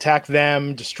 attacked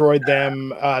them, destroyed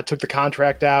them, took the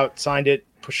contract out, signed it,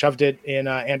 shoved it in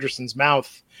Anderson's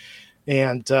mouth.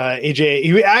 And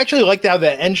AJ, I actually liked how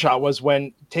that end shot was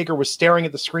when Taker was staring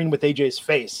at the screen with AJ's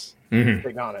face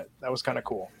on it. That was kind of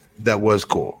cool. That was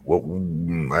cool. Well,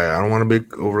 I don't want to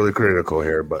be overly critical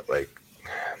here, but like,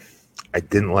 I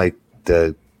didn't like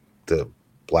the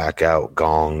blackout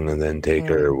gong and then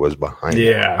Taker was behind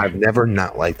him. I've never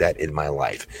not liked that in my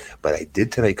life, but I did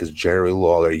tonight because Jerry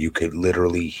Lawler, you could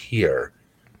literally hear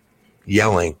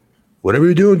yelling, "Whatever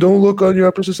you're doing, don't look on your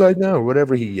opposite side now," or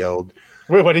whatever he yelled.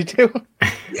 Wait, what did he do?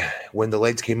 Yeah, when the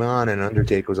lights came on and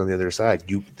Undertaker was on the other side,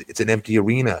 it's an empty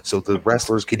arena, so the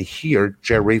wrestlers could hear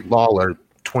Jerry Lawler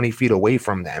 20 feet away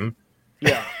from them.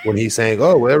 Yeah, when he's saying,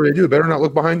 "Oh, whatever you do, better not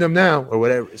look behind them now," or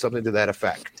whatever, something to that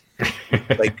effect.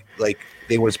 like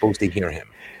they were supposed to hear him.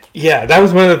 Yeah, that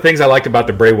was one of the things I liked about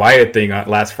the Bray Wyatt thing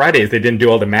last Friday is they didn't do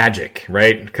all the magic,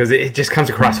 right? Because it just comes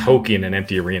across hokey in an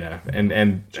empty arena.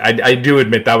 And I do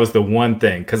admit that was the one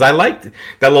thing. Because I liked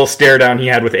that little stare down he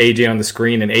had with AJ on the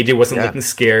screen. And AJ wasn't looking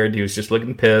scared. He was just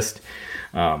looking pissed.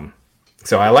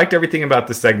 So I liked everything about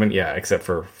this segment, except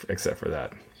for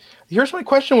that. Here's my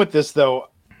question with this, though.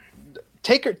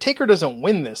 Taker doesn't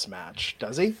win this match,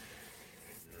 does he?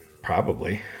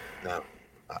 Probably. No.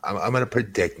 I'm going to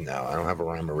predict no. I don't have a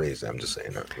rhyme or reason. I'm just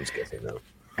saying no. I'm just guessing no.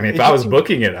 I mean, if I was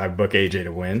booking it, I'd book AJ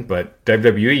to win. But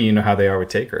WWE, you know how they are with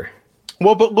Taker.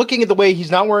 Well, but looking at the way he's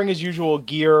not wearing his usual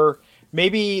gear,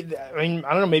 maybe, I don't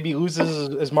know, maybe he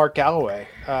loses as Mark Galloway,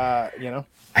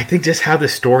 I think just how the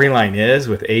storyline is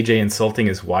with AJ insulting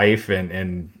his wife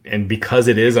and because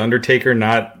it is Undertaker,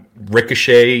 not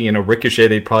Ricochet, Ricochet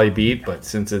they'd probably beat. But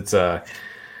since it's,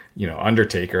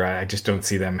 Undertaker, I just don't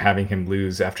see them having him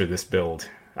lose after this build.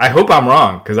 I hope I'm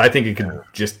wrong because I think it could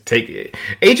just take it.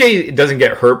 AJ doesn't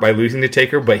get hurt by losing to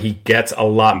Taker, but he gets a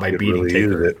lot by beating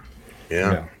Taker.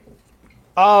 Yeah.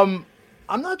 I'm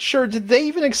not sure. Did they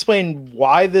even explain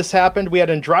why this happened? We had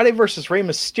Andrade versus Rey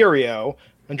Mysterio.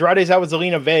 Andrade's out with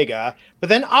Zelina Vega, but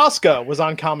then Asuka was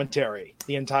on commentary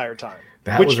the entire time.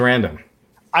 That was random.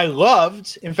 I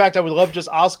loved. In fact, I would love just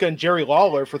Asuka and Jerry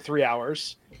Lawler for 3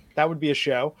 hours. That would be a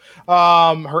show.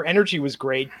 Her energy was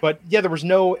great, but there was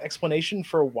no explanation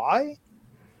for why.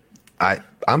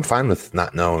 I'm fine with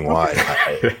not knowing why.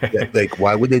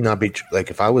 Why would they not be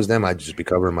if I was them, I'd just be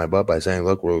covering my butt by saying,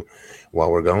 "Look,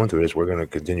 while we're going through this, we're going to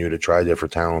continue to try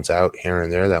different talents out here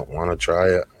and there that want to try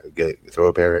it, throw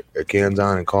a pair of cans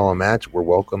on and call a match. We're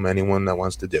welcome anyone that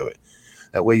wants to do it."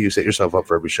 That way you set yourself up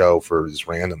for every show for this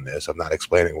randomness of not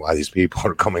explaining why these people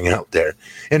are coming out there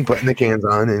and putting the cans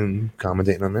on and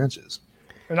commentating on matches.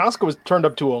 And Asuka was turned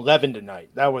up to 11 tonight.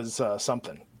 That was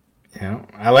something. Yeah,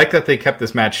 I like that they kept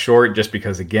this match short just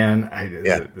because, again,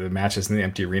 the match is in the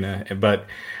empty arena. But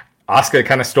Asuka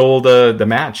kind of stole the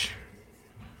match.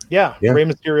 Yeah, Rey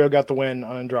Mysterio got the win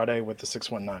on Andrade with the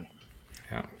 619.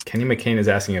 Yeah. Kenny McCain is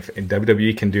asking if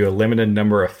WWE can do a limited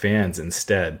number of fans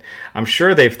instead. I'm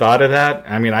sure they've thought of that.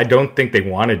 I mean, I don't think they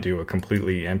want to do a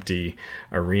completely empty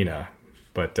arena,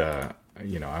 but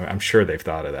I'm sure they've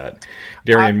thought of that.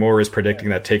 Darian Moore is predicting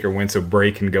that Taker wins so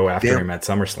Bray can go after him at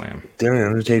SummerSlam. Darian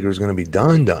Undertaker is going to be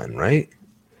done, right?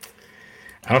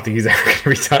 I don't think he's ever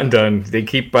going to be done. They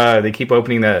keep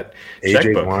opening that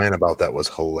checkbook. AJ's line about that was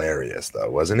hilarious,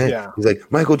 though, wasn't it? Yeah. He's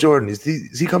like, Michael Jordan, is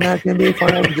he come back to the NBA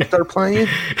Finals and just start playing?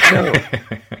 No.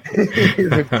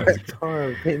 He's like,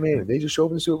 hey, man, they just show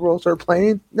up in the Super Bowl, start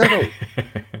playing? No.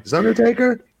 Is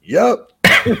Undertaker? Yup.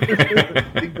 He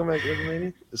come back to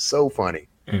WrestleMania? It's so funny.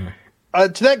 To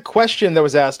that question that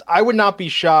was asked, I would not be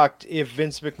shocked if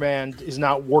Vince McMahon is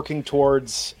not working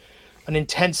towards an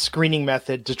intense screening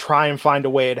method to try and find a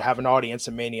way to have an audience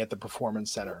at Mania at the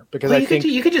Performance Center. Because I think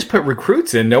you could just put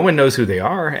recruits in. No one knows who they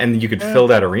are, and you could fill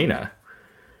that arena.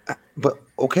 But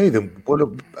okay, then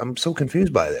I'm so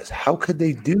confused by this. How could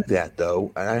they do that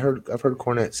though? And I've heard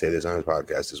Cornette say this on his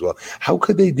podcast as well. How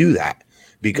could they do that?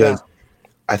 Because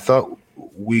I thought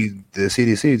the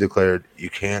CDC declared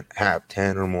you can't have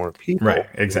 10 or more people. Right,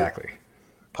 exactly.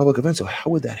 Public events. So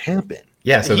how would that happen?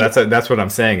 Yeah, so that's what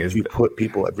I'm saying is you put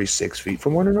people every 6 feet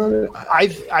from one another. I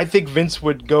think Vince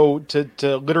would go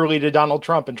to literally to Donald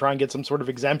Trump and try and get some sort of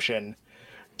exemption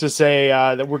to say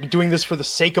that we're doing this for the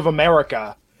sake of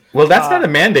America. Well, that's not a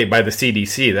mandate by the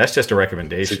CDC. That's just a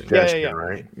recommendation. Suggestion,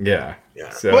 right? Yeah.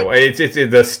 So it's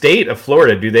the state of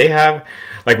Florida. Do they have,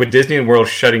 like with Disney World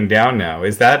shutting down now?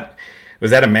 Was that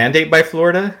a mandate by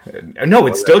Florida? No,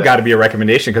 it's still got to be a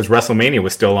recommendation because WrestleMania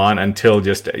was still on until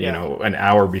just an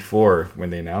hour before when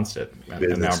they announced it.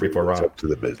 An hour before Raw. It's up to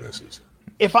the businesses.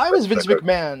 If I was Vince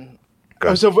McMahon,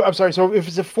 so I'm sorry. So if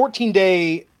it's a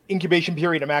 14-day incubation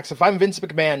period at max, if I'm Vince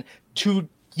McMahon to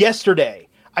yesterday,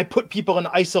 I put people in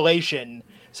isolation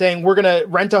saying, we're going to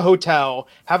rent a hotel,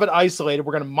 have it isolated.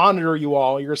 We're going to monitor you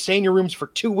all. You're going to stay in your rooms for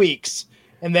 2 weeks.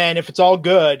 And then if it's all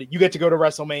good, you get to go to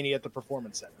WrestleMania at the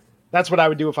Performance Center. That's what I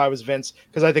would do if I was Vince,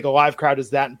 because I think a live crowd is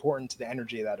that important to the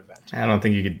energy of that event. I don't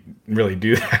think you could really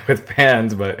do that with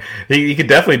fans, but you could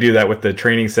definitely do that with the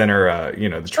training center,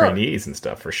 the trainees and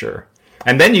stuff for sure.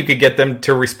 And then you could get them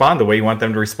to respond the way you want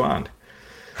them to respond.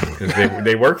 Because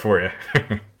they work for you.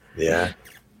 Yeah.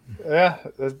 Yeah,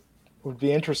 that would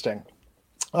be interesting.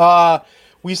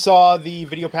 We saw the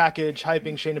video package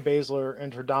hyping Shayna Baszler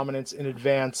and her dominance in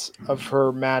advance of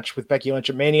her match with Becky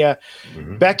Lynch at Mania.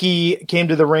 Mm-hmm. Becky came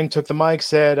to the ring, took the mic,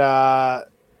 said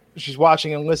she's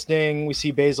watching and listening. We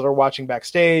see Baszler watching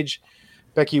backstage.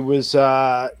 Becky was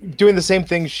doing the same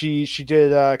thing she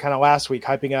did kind of last week,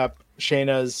 hyping up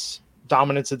Shayna's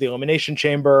dominance at the Elimination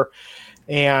Chamber.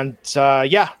 And she's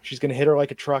going to hit her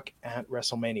like a truck at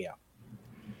WrestleMania.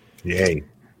 Yay.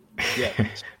 Yeah.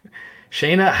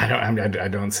 Shayna, I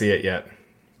don't see it yet.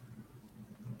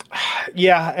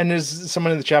 Yeah, and as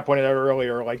someone in the chat pointed out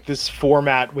earlier, like this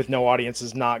format with no audience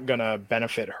is not gonna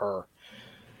benefit her.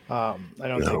 I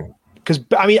don't think, because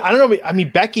I don't know. I mean,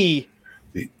 Becky.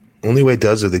 The only way it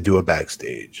does is they do it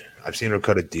backstage. I've seen her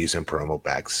cut a decent promo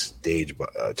backstage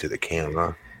to the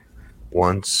camera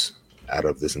once out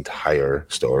of this entire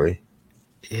story.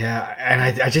 Yeah, and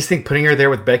I just think putting her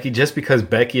there with Becky, just because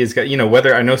Becky has got,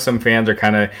 whether I know some fans are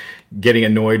kind of getting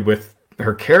annoyed with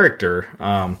her character,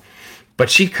 but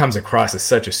she comes across as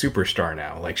such a superstar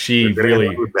now. Like she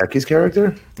really with Becky's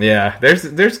character. Yeah,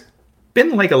 there's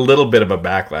been like a little bit of a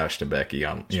backlash to Becky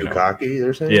on too cocky.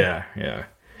 They're saying. Yeah.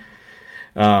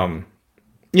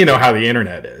 You know how the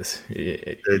internet is.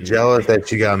 They're jealous that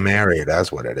she got married.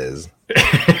 That's what it is.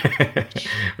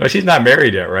 Well, she's not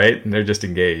married yet, right? They're just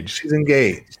engaged. She's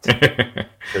engaged. Because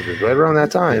it's right around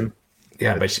that time.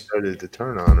 Yeah, but she started to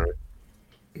turn on her.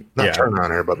 Not turn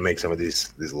on her, but make some of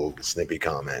these little snippy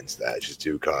comments that she's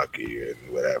too cocky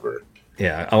and whatever.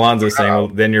 Yeah, Alonzo's saying, well,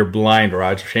 then you're blind,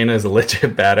 Raj. Shayna is a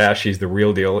legit badass. She's the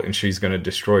real deal, and she's going to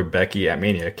destroy Becky at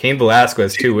Mania. Cain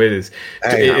Velasquez, too, is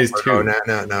too.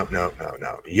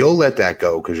 No. You'll let that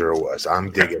go because you're a wuss. I'm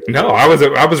digging. No, I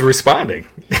was responding.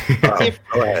 Go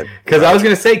ahead. Because I was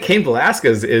going to say Cain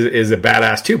Velasquez is a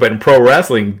badass, too, but in pro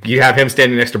wrestling, you have him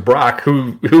standing next to Brock,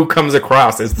 who comes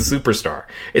across as the superstar.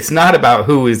 It's not about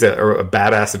who is a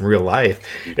badass in real life.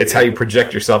 It's how you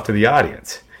project yourself to the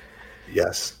audience.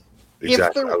 Yes.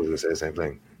 Exactly. I was going to say the same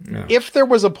thing. Yeah. If there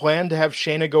was a plan to have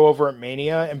Shayna go over at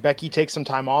Mania and Becky take some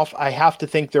time off, I have to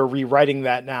think they're rewriting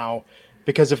that now,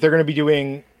 because if they're going to be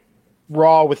doing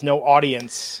Raw with no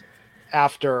audience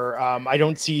after, I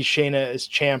don't see Shayna as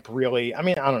champ really. I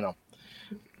mean, I don't know.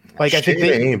 Like, I think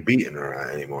they ain't beating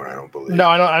her anymore. I don't believe. No,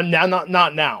 I don't.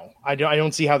 Not now. I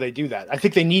don't see how they do that. I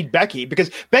think they need Becky, because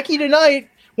Becky tonight.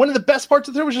 One of the best parts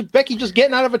of the was just Becky just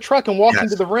getting out of a truck and walking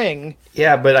to the ring.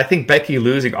 Yeah, but I think Becky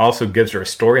losing also gives her a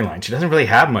storyline. She doesn't really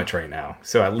have much right now,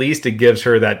 so at least it gives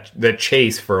her that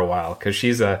chase for a while, because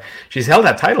she's held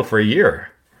that title for a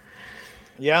year.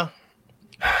 Yeah,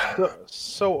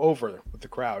 so over with the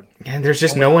crowd, and there's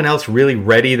just no one else really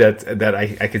ready that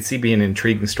I could see being an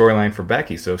intriguing storyline for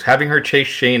Becky. So having her chase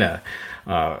Shayna,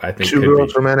 I think 2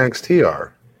 girls from NXT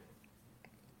are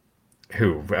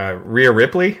who Rhea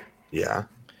Ripley. Yeah.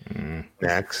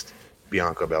 Next,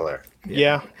 Bianca Belair.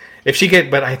 Yeah. If she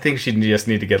but I think she just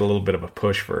need to get a little bit of a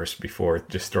push first before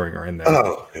just throwing her in there.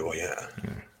 Oh, well, yeah.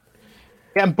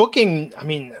 Yeah, and booking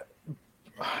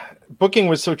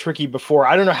was so tricky before.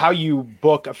 I don't know how you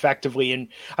book effectively, and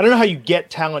I don't know how you get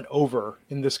talent over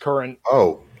in this current.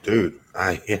 Oh, dude.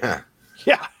 Yeah.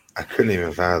 I couldn't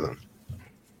even fathom,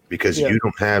 because you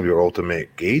don't have your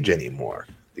ultimate gauge anymore.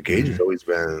 The gauge has always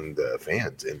been the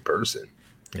fans in person.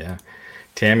 Yeah.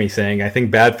 Tammy saying, I think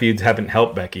bad feuds haven't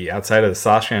helped Becky. Outside of the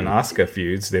Sasha and Asuka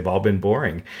feuds, they've all been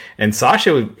boring. And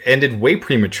Sasha ended way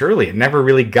prematurely. It never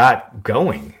really got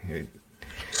going.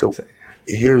 So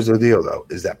here's the deal, though.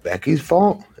 Is that Becky's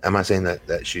fault? I'm not saying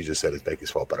that she just said it's Becky's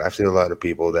fault, but I've seen a lot of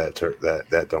people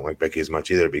that don't like Becky as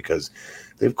much either, because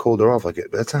they've cooled her off. Like,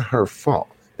 that's not her fault.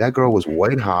 That girl was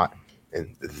white hot,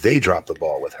 and they dropped the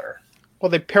ball with her. Well,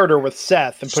 they paired her with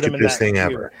Seth and put him in that thing feud.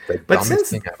 ever. The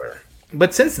dumbest thing ever.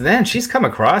 But since then, she's come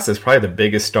across as probably the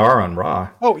biggest star on Raw.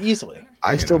 Oh, easily.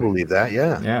 I still believe that.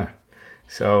 Yeah. Yeah.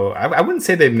 So I wouldn't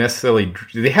say they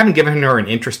haven't given her an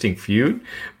interesting feud,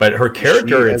 but her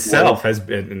character itself has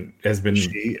been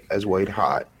she as white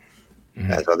hot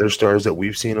as other stars that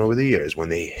we've seen over the years when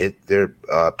they hit their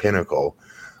pinnacle,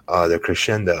 their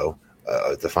crescendo.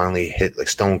 To finally hit like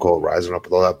Stone Cold, rising up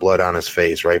with all that blood on his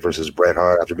face, right? Versus Bret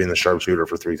Hart after being the sharpshooter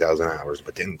for 3,000 hours,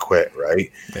 but didn't quit,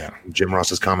 right? Yeah. Jim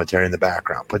Ross's commentary in the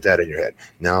background. Put that in your head.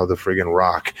 Now the friggin'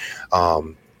 Rock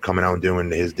coming out and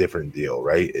doing his different deal,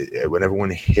 right? When everyone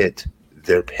hit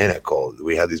their pinnacle,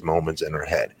 we had these moments in our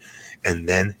head. And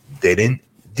then they didn't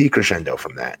decrescendo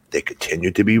from that. They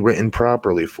continued to be written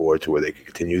properly to where they could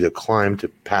continue to climb to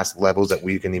past levels that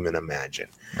we can even imagine.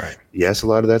 Right. Yes, a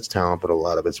lot of that's talent, but a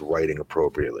lot of it's writing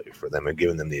appropriately for them and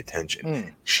giving them the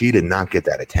attention. She did not get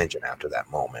that attention after that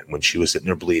moment when she was sitting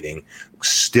there bleeding,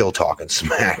 still talking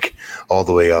smack all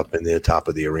the way up in the top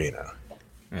of the arena.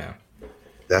 Yeah.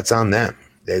 That's on them.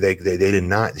 They did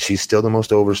not. She's still the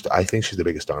most I think she's the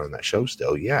biggest star on that show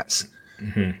still, yes.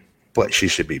 Mm-hmm. But she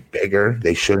should be bigger.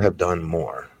 They should have done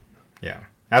more. Yeah.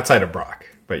 Outside of Brock,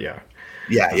 but yeah.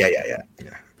 Yeah.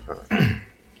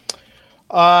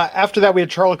 After that, we had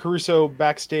Charlie Caruso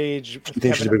backstage. You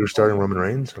think she's a bigger star than Roman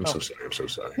Reigns? I'm so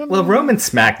sorry. Well, Roman's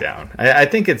SmackDown. I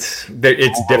think it's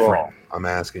different. I'm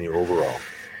asking you overall.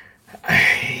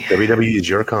 WWE is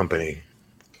your company.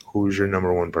 Who's your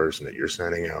number one person that you're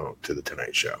sending out to the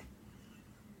Tonight Show?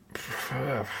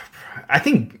 I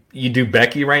think you do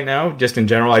Becky right now, just in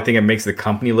general. I think it makes the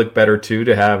company look better, too,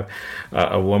 to have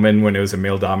a woman when it was a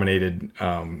male-dominated,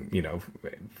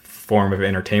 form of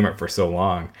entertainment for so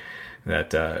long.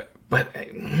 But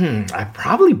I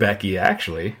probably Becky,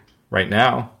 actually, right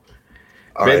now.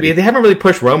 They haven't really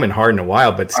pushed Roman hard in a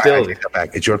while, but still. Right, I take that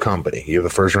back. It's your company. You have the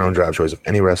first-round draft choice of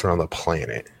any wrestler on the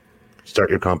planet. Start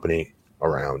your company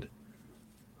around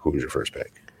who's your first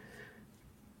pick?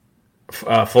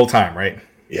 Full time, right?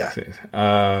 Yeah.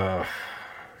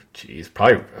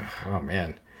 Probably. Oh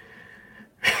man.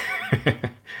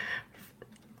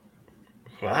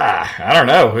 I don't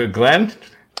know, Glenn.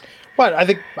 What I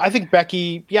think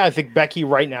Becky. Yeah, I think Becky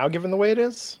right now, given the way it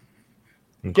is.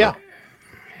 Okay. Yeah.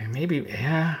 Maybe.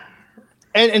 Yeah.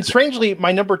 And strangely,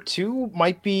 my number two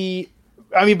might be.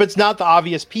 I mean, but it's not the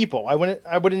obvious people. I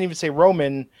wouldn't even say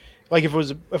Roman. Like if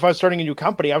I was starting a new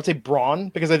company, I would say Braun,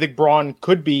 because I think Braun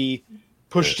could be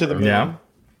pushed to the moon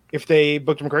if they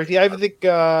booked him correctly. I think,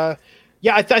 I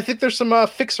think there's some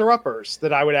fixer-uppers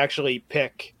that I would actually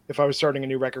pick if I was starting a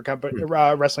new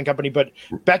wrestling company. But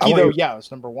Becky, is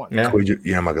number one. Yeah.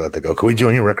 I'm not gonna let that go. Could we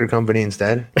join your record company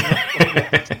instead? And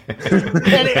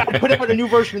I put out a new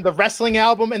version of the wrestling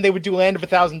album, and they would do "Land of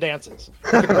 1,000 Dances."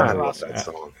 I love that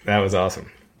song. That was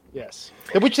awesome. Yes,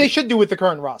 which they should do with the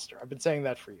current roster. I've been saying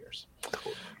that for years.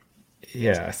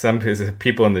 Yeah, some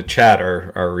people in the chat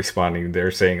are responding.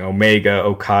 They're saying Omega,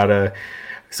 Okada.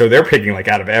 So they're picking like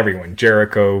out of everyone.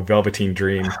 Jericho, Velveteen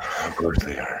Dream. Of course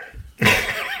they are.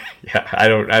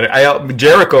 Yeah,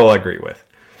 Jericho I'll agree with.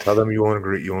 Tell them you won't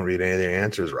agree. You won't read any of their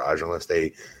answers, Raj, unless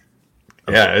they.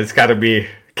 Yeah, it's got to be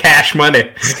cash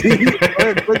money.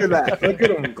 Look at that. Look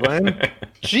at him, Glenn.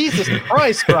 Jesus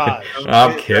Christ, Raj.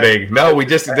 I'm kidding. No,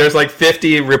 there's like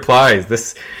 50 replies.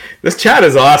 This chat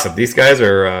is awesome. These guys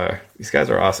are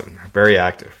awesome. Very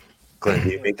active. Glenn,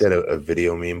 can you make that a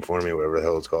video meme for me, whatever the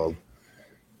hell it's called?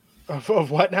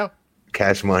 Of what now?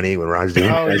 Cash money when Raj doing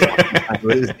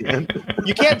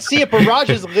You can't see it, but Raj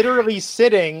is literally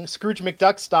sitting Scrooge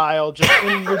McDuck style, just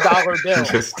in your dollar bill.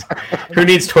 Who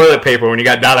needs toilet paper when you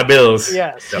got dollar bills?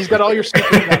 Yes, he's got all your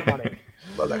that money.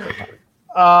 Love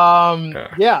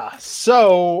that. Yeah.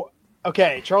 So,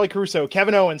 okay, Charlie Caruso,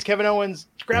 Kevin Owens. Kevin Owens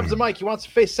grabs the mic. He wants to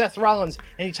face Seth Rollins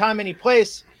anytime, any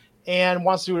place, and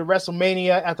wants to do it at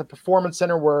WrestleMania at the Performance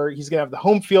Center, where he's going to have the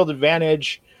home field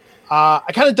advantage. I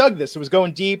kind of dug this. It was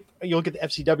going deep. You look at the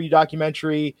FCW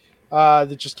documentary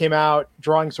that just came out,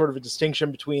 drawing sort of a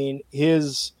distinction between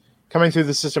his coming through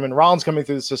the system and Rollins coming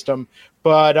through the system.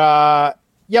 But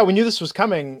we knew this was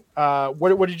coming.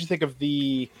 What did you think of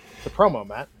the promo,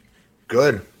 Matt?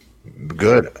 Good.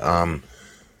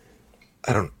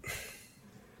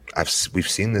 We've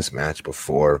seen this match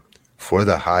before for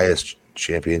the highest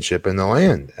championship in the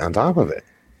land on top of it.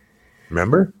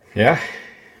 Remember? Yeah.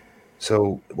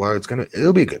 So while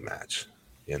it'll be a good match,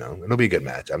 it'll be a good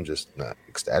match. I'm just not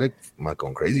ecstatic. I'm not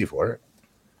going crazy for it.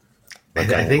 I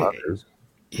think,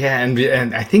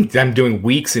 and I think them doing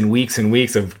weeks and weeks and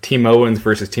weeks of Team Owens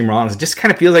versus Team Rollins, it just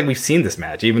kind of feels like we've seen this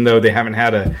match, even though they haven't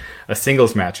had a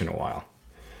singles match in a while.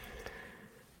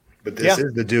 But this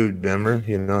is the dude, remember?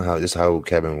 You know how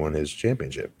Kevin won his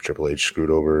championship. Triple H screwed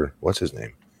over, what's his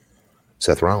name?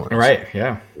 Seth Rollins. Right,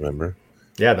 yeah. Remember?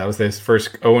 Yeah, that was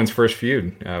Owens' first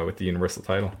feud with the Universal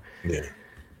title. Yeah.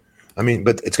 I mean,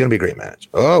 but it's going to be a great match.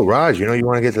 Oh, Raj, you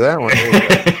want to get to that one.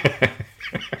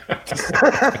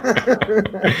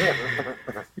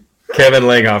 Kevin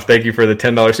Langhoff, thank you for the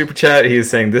 $10 super chat. He is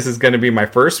saying, this is going to be my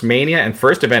first Mania and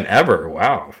first event ever.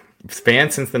 Wow.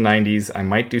 Fan since the 90s. I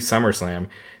might do SummerSlam.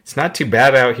 It's not too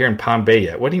bad out here in Palm Bay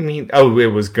yet. What do you mean? Oh, it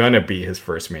was going to be his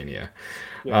first Mania.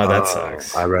 That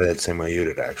sucks. I read it the same way you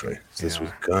did, actually. So this was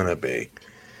going to be.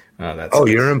 That's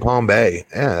you're in Palm Bay.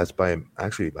 Yeah, that's by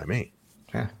me.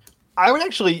 Yeah. I would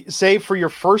actually say for your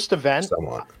first event,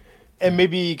 somewhat. And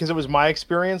maybe because it was my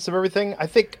experience of everything, I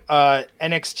think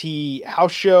NXT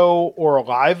house show or a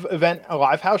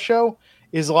live house show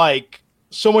is like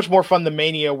so much more fun than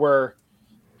Mania, where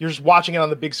you're just watching it on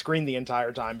the big screen the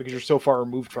entire time because you're so far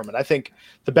removed from it. I think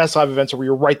the best live events are where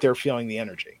you're right there feeling the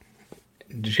energy.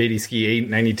 JD Ski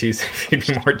 892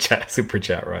 more super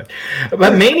chat, right?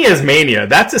 But Mania is Mania.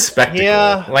 That's a spectacle.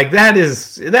 Yeah. Like that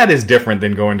is different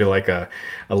than going to like a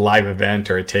live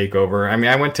event or a takeover. I mean,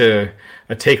 I went to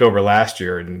a takeover last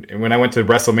year, and when I went to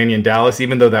WrestleMania in Dallas,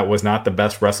 even though that was not the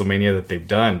best WrestleMania that they've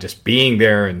done, just being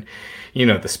there and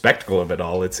the spectacle of it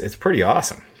all, it's pretty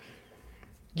awesome.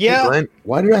 Yeah. Hey Glenn,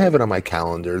 why did I have it on my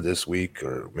calendar this week,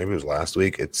 or maybe it was last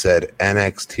week? It said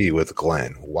NXT with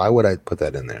Glenn. Why would I put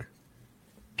that in there?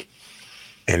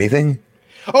 Anything?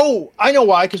 Oh, I know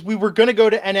why. Because we were going to go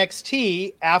to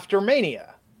NXT after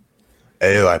Mania.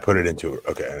 Oh, I put it into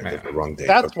okay. I got the wrong date.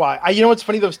 That's why. You know what's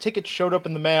funny? Those tickets showed up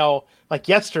in the mail like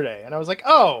yesterday, and I was like,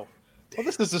 "Oh, well,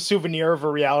 this is a souvenir of a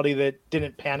reality that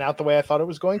didn't pan out the way I thought it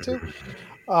was going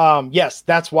to." Yes,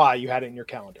 that's why you had it in your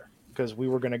calendar, because we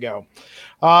were going to go.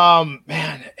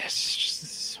 Man, it's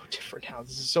just so different now.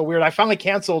 This is so weird. I finally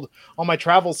canceled all my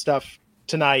travel stuff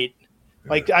tonight.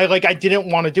 I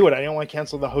didn't want to do it. I didn't want to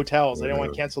cancel the hotels. I didn't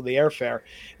want to cancel the airfare.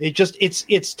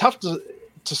 It's tough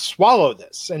to swallow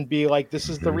this and be like, this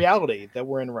is the reality that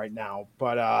we're in right now.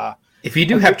 But if you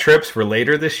do have trips for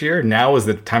later this year, now is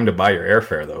the time to buy your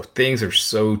airfare, though. Things are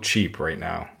so cheap right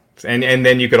now. And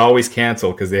then you could always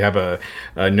cancel because they have a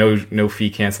no fee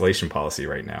cancellation policy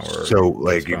right now.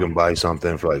 You can buy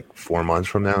something for like 4 months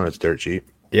from now and it's dirt cheap.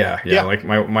 Yeah. Like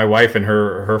my wife and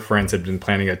her friends had been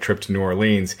planning a trip to New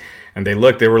Orleans, and they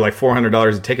were like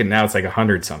 $400 a ticket. Now it's like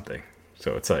 $100 something.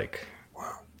 So it's like,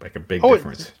 wow, like a big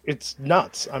difference. It's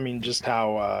nuts. I mean, just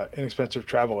how inexpensive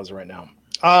travel is right now.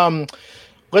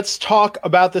 Let's talk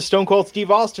about the Stone Cold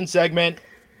Steve Austin segment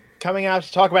coming out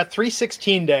to talk about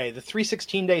 316 Day, the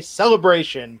 316 Day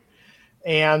celebration,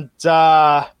 and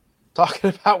talking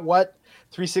about what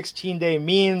 316 Day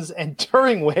means, and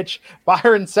during which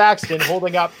Byron Saxton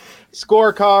holding up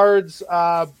scorecards,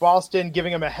 Boston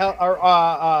giving him a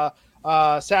hell,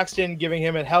 Saxton giving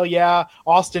him a hell yeah,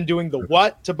 Austin doing the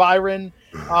what to Byron.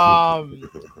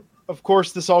 Of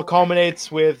course, this all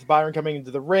culminates with Byron coming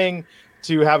into the ring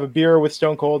to have a beer with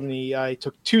Stone Cold, and he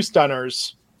took 2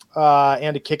 stunners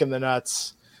and a kick in the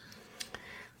nuts.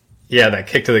 Yeah, that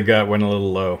kick to the gut went a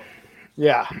little low.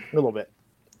 Yeah, a little bit.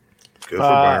 Good for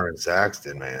Byron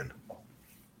Saxton, man.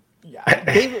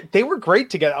 Yeah, they were great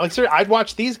together. Like, seriously, I'd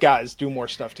watch these guys do more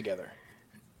stuff together.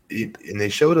 And they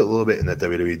showed it a little bit in that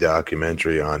WWE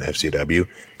documentary on FCW.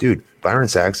 Dude, Byron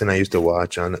Saxton, I used to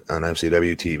watch on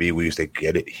FCW TV. We used to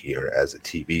get it here as a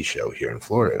TV show here in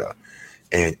Florida.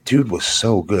 And dude was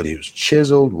so good. He was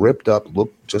chiseled, ripped up,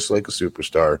 looked just like a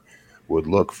superstar would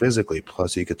look physically.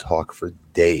 Plus, he could talk for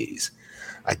days.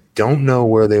 I don't know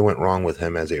where they went wrong with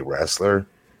him as a wrestler,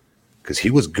 because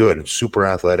he was good and super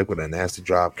athletic with a nasty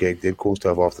drop kick, did cool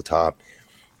stuff off the top.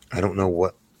 I don't know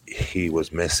what he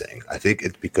was missing. I think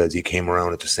it's because he came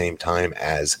around at the same time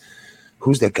as,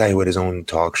 who's that guy who had his own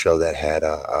talk show that had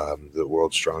the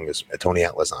world's strongest, Tony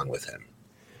Atlas on with him?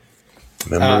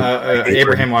 Remember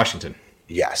Abraham Washington.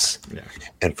 Yes. Yeah.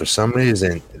 And for some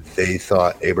reason, they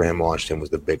thought Abraham Washington was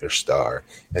the bigger star,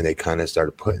 and they kind of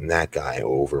started putting that guy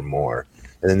over more.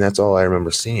 And then that's all I remember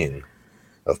seeing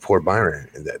of poor Byron,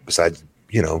 besides,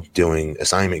 doing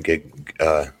assignments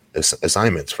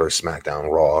for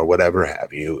SmackDown, Raw, or whatever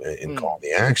have you, and calling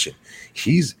the action.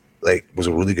 He's was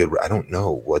a really good. I don't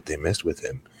know what they missed with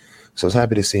him, so I was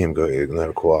happy to see him go.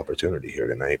 Another cool opportunity here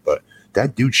tonight. But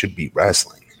that dude should be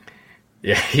wrestling.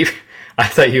 Yeah, I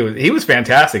thought he was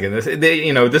fantastic in this.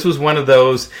 This was one of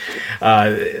those.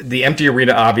 The empty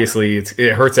arena, obviously,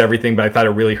 it hurts everything, but I thought it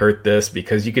really hurt this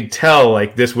because you could tell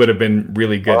this would have been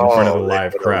really good in front of a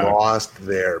live crowd. Lost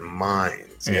their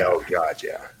minds. Yeah. Oh God,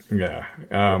 yeah. Yeah.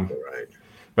 Right.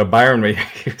 But Byron,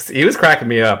 he was cracking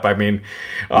me up. I mean,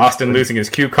 Austin losing his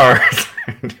cue cards,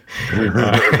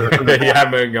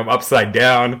 having him upside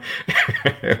down.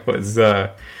 It was. I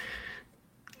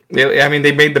mean,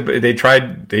 they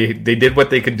did what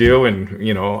they could do,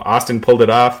 and Austin pulled it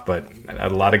off. But a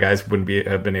lot of guys wouldn't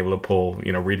have been able to pull,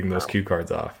 reading those cue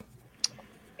cards off.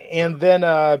 And then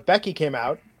Becky came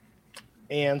out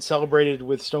and celebrated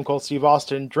with Stone Cold Steve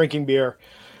Austin drinking beer.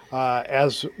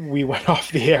 As we went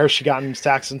off the air, she got in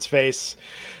Saxon's face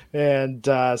and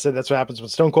said that's what happens when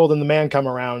Stone Cold and the Man come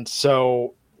around.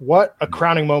 So what a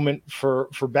crowning moment for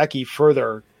Becky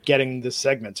further getting this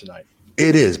segment tonight.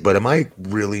 It is, but am I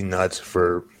really nuts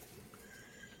for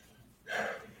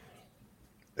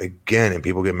again, and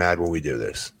people get mad when we do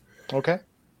this. Okay.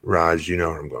 Raj, you know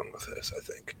where I'm going with this, I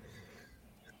think.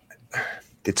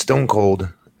 Did Stone Cold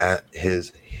at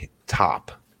his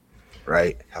top,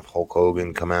 right, have Hulk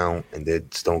Hogan come out, and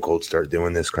did Stone Cold start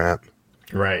doing this crap?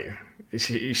 Right.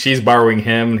 She's borrowing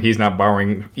him. He's not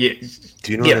borrowing. Do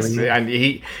you know what I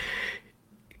mean?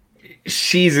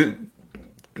 She's,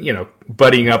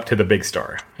 buddying up to the big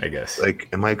star, I guess. Like,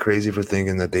 am I crazy for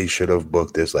thinking that they should have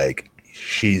booked this like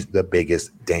she's the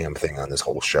biggest damn thing on this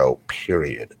whole show,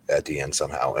 period, at the end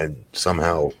somehow, and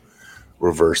somehow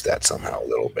reverse that somehow a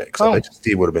little bit? Because I think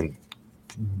Steve would have been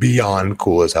beyond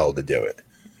cool as hell to do it.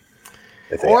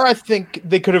 I think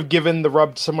they could have given the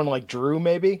rub to someone like Drew,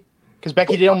 maybe, because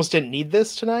Becky almost didn't need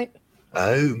this tonight.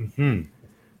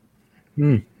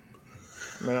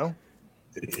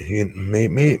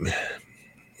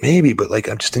 Maybe, but like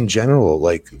I'm just in general,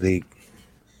 like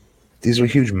these are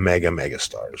huge mega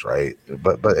stars, right?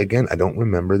 But again, I don't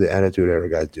remember the Attitude Era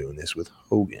guys doing this with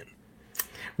Hogan.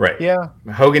 Right. Yeah.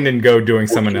 Hogan didn't go doing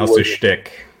someone else's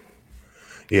shtick.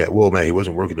 Yeah, well, man, he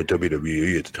wasn't working at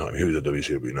WWE at the time. He was at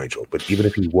WCW Nitro. But even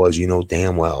if he was, you know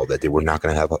damn well that they were not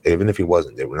going to have, even if he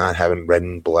wasn't, they were not having red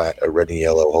and black or red and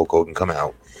yellow Hulk Hogan come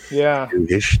out. Yeah. Do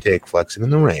his shtick, flexing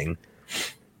in the ring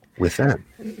with them.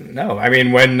 No, I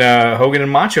mean, when Hogan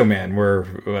and Macho Man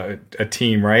were a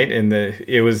team, right? And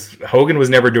Hogan was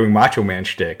never doing Macho Man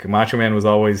shtick. Macho Man was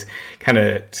always kind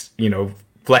of,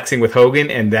 flexing with Hogan,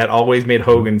 and that always made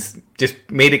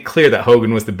made it clear that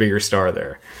Hogan was the bigger star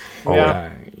there.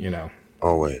 Yeah.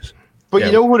 Always. But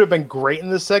you know what would have been great in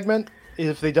this segment is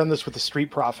if they'd done this with the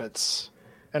Street Profits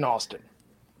and Austin.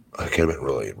 It could have been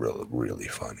really, really, really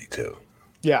funny too.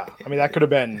 Yeah, I mean that could have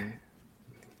been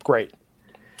great.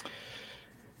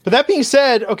 But that being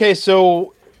said, okay,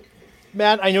 so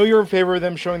Matt, I know you're in favor of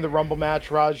them showing the Rumble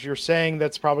match. Raj, you're saying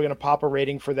that's probably going to pop a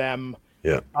rating for them.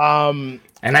 Yeah.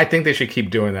 And I think they should keep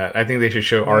doing that. I think they should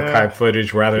show archive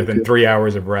footage rather than 3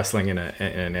 hours of wrestling in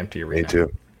an empty arena. Me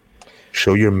too.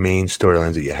 Show your main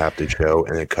storylines that you have to show,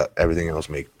 and then cut everything else.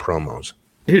 Make promos.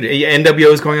 Dude,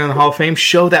 NWO is going on the Hall of Fame.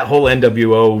 Show that whole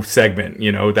NWO segment.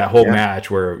 That whole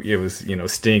match where it was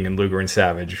Sting and Luger and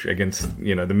Savage against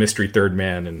the mystery third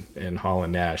man and Hall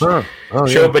and Nash.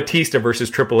 Show Batista versus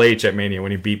Triple H at Mania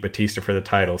when he beat Batista for the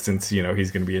title, since he's going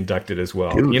to be inducted as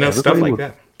well. Dude, stuff like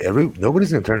that.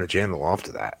 Nobody's going to turn the channel off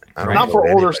to that. Not for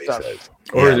older stuff. Says.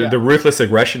 Or the Ruthless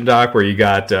Aggression doc where you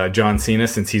got John Cena,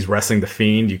 since he's wrestling The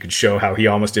Fiend. You could show how he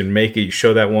almost didn't make it. You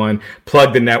show that one.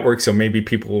 Plug the network so maybe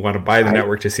people will want to buy the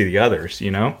network to see the others,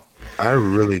 I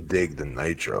really dig the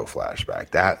Nitro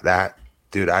flashback. That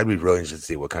dude, I'd be really interested to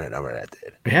see what kind of number that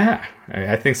did. Yeah.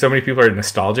 I think so many people are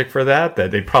nostalgic for that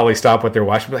they'd probably stop what they're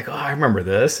watching and be like, oh, I remember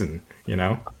this. And,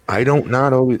 I don't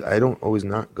always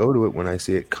not go to it when I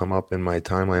see it come up in my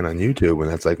timeline on YouTube,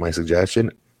 and that's like my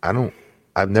suggestion.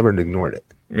 I've never ignored it.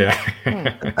 Yeah.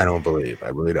 I don't believe. I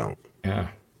really don't. Yeah.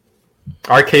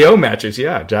 RKO matches,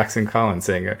 yeah. Jackson Collins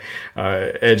saying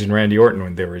Edge and Randy Orton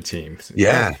when they were a team.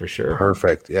 Yeah, for sure.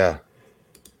 Perfect. Yeah.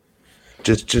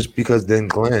 Just because then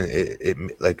Glenn, it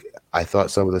like I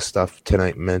thought some of the stuff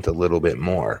tonight meant a little bit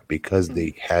more because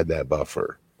they had that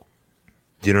buffer.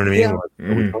 Do you know what I mean? Yeah. Like,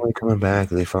 are we finally coming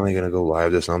back? Are they finally going to go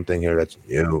live to something here that's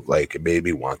new? Like, it made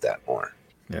me want that more.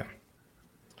 Yeah.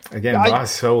 Again, Raw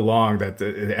is so long that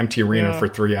the empty arena for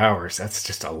 3 hours, that's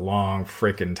just a long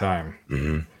freaking time.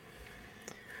 Mm-hmm.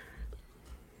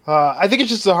 I think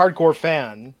it's just a hardcore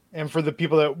fan. And for the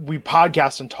people that we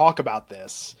podcast and talk about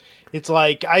this, it's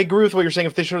like, I agree with what you're saying.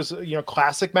 If they showed us,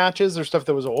 classic matches or stuff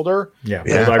that was older. Yeah.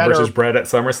 Bulldog versus Brett at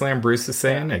SummerSlam, Bruce is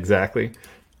saying. Exactly.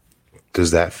 Does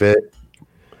that fit?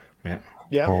 Yeah.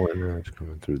 Yeah. Paul and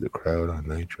coming through the crowd on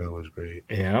Nitro was great.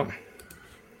 Yeah.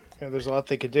 Yeah, there's a lot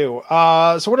they could do.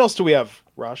 So what else do we have,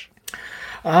 Raj?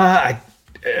 I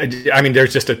mean,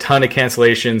 there's just a ton of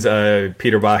cancellations.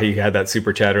 Peter Bahi had that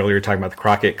super chat earlier talking about the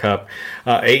Crockett Cup.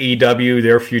 AEW,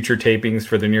 their future tapings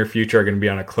for the near future are going to be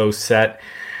on a closed set.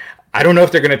 I don't know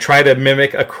if they're going to try to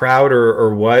mimic a crowd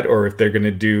or what, or if they're going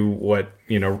to do what,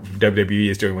 WWE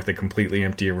is doing with a completely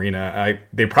empty arena.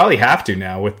 They probably have to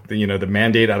now with the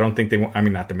mandate. I don't think they want,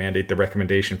 not the mandate, the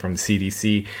recommendation from the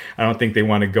CDC. I don't think they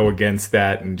want to go against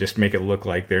that and just make it look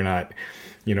like they're not,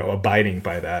 abiding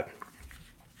by that.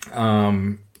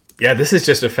 This has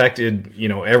just affected,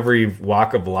 every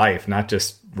walk of life, not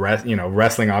just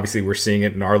wrestling. Obviously we're seeing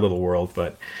it in our little world,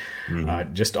 but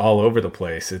just all over the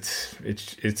place. It's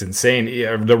insane.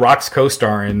 The Rock's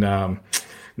co-star in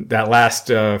that last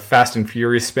Fast and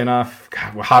Furious spinoff,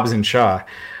 Hobbs and Shaw,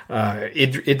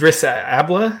 Idris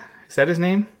Elba, is that his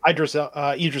name? Idris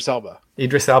Elba.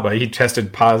 Idris Elba. He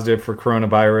tested positive for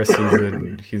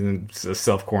coronavirus. He's in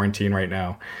self quarantine right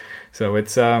now. So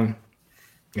it's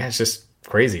it's just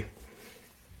crazy.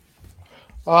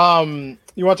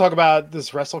 You want to talk about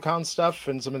this WrestleCon stuff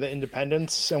and some of the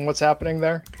independents and what's happening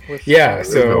there? Sorry.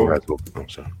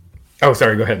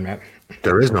 Go ahead, Matt.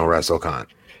 There is no WrestleCon.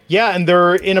 Yeah, and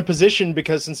they're in a position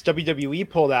because since WWE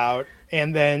pulled out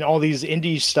and then all these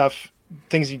indie stuff,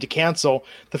 things need to cancel,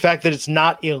 the fact that it's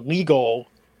not illegal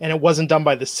and it wasn't done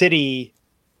by the city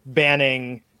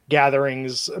banning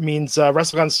gatherings means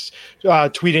WrestleCon's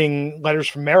tweeting letters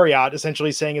from Marriott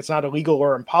essentially saying it's not illegal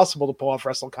or impossible to pull off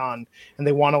WrestleCon, and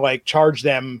they want to charge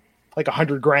them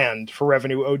 $100,000 for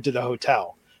revenue owed to the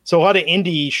hotel. So a lot of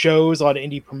indie shows, a lot of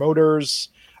indie promoters,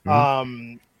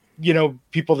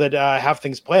 people that have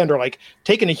things planned are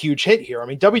taking a huge hit here. I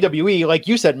mean, WWE, like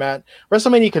you said, Matt,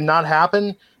 WrestleMania could not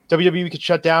happen. WWE could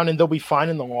shut down and they'll be fine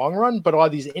in the long run. But a lot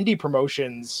of these indie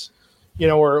promotions,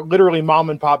 are literally mom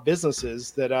and pop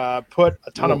businesses that put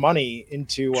a ton of money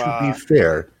into. To be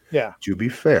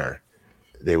fair,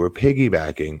 they were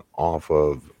piggybacking off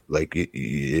of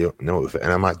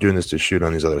and I'm not doing this to shoot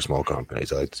on these other small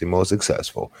companies. I like to see most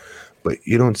successful, but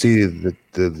you don't see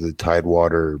the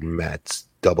Tidewater Mets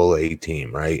AA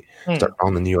team, right? Start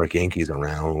on the New York Yankees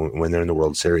around when they're in the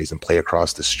World Series and play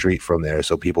across the street from there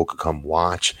so people could come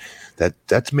watch.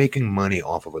 That's making money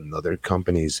off of another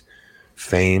company's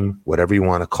fame, whatever you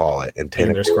want to call it, and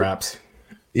paying their scraps.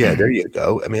 Yeah, there you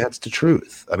go. I mean, that's the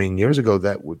truth. I mean, years ago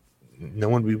no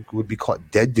one would be caught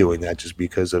dead doing that just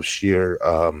because of sheer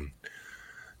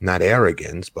not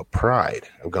arrogance but pride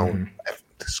of going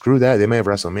screw that. They may have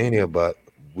WrestleMania, but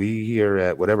we here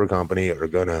at whatever company are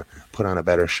gonna put on a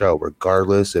better show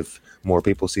regardless if more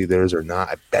people see theirs or not.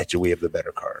 I bet you we have the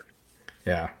better card.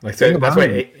 Yeah, that's why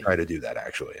they try to do that.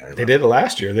 Actually, they did it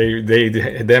last year.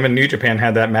 Them in New Japan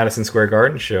had that Madison Square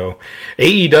Garden show.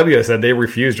 AEW said they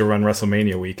refused to run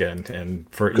WrestleMania weekend, and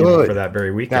for that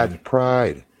very weekend. That's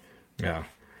pride. Yeah.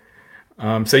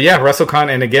 WrestleCon,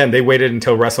 and again, they waited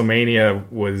until WrestleMania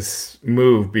was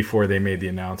moved before they made the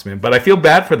announcement. But I feel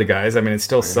bad for the guys. I mean, it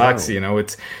still sucks. They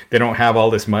don't have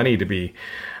all this money to be.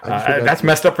 That's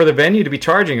messed up for the venue to be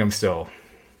charging them still.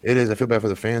 It is. I feel bad for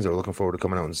the fans that were looking forward to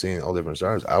coming out and seeing all different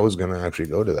stars. I was going to actually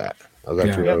go to that. I was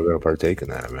going to partake in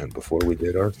that event before we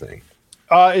did our thing.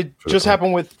 It just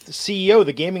happened with the CEO,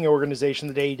 the gaming organization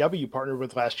that AEW partnered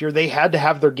with last year. They had to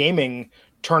have their gaming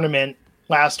tournament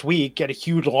last week at a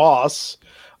huge loss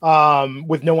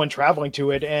with no one traveling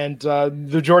to it. And the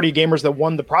majority of gamers that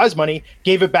won the prize money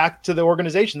gave it back to the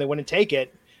organization. They wouldn't take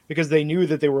it because they knew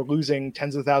that they were losing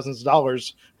tens of thousands of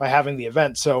dollars by having the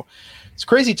event. So it's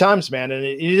crazy times, man. And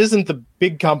it isn't the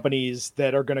big companies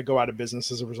that are going to go out of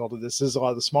business as a result of this. This is a lot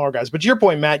of the smaller guys. But to your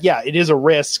point, Matt, yeah, it is a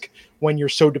risk when you're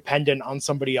so dependent on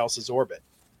somebody else's orbit.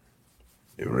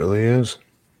 It really is.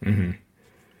 Mm-hmm.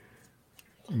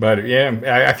 But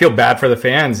yeah, I feel bad for the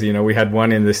fans. We had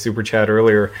one in the super chat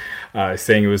earlier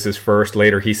saying it was his first.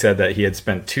 Later, he said that he had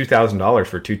spent $2,000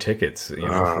 for 2 tickets,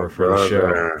 for the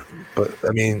show. But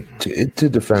I mean, to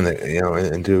defend it,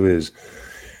 and to his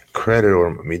credit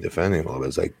or me defending him a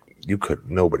little bit, it's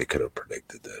nobody could have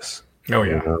predicted this. Oh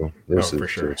yeah, this is for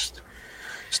sure.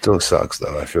 Still sucks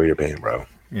though. I feel your pain, bro.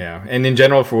 Yeah, and in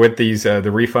general, with these the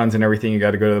refunds and everything, you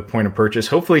got to go to the point of purchase.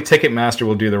 Hopefully, Ticketmaster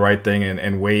will do the right thing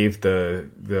and waive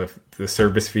the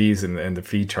service fees and the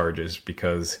fee charges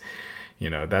because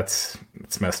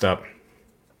it's messed up.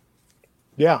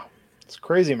 Yeah, it's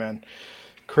crazy, man.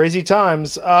 Crazy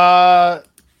times. So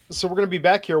we're going to be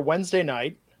back here Wednesday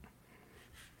night.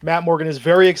 Matt Morgan is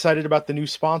very excited about the new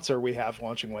sponsor we have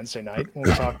launching Wednesday night.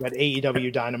 We'll talk about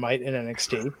AEW Dynamite and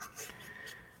NXT.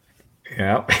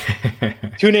 Yeah.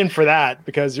 Tune in for that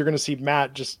because you're going to see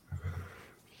Matt just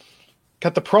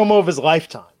cut the promo of his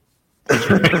lifetime.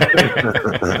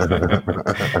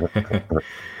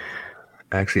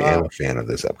 Actually, I'm a fan of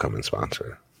this upcoming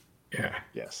sponsor. Yeah.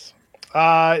 Yes.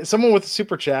 Someone with a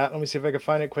super chat. Let me see if I can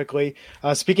find it quickly.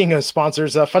 Speaking of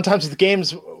sponsors, Fun Times with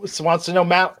Games wants to know,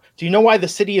 Matt, do you know why the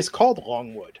city is called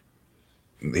Longwood?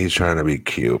 He's trying to be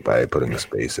cute by putting a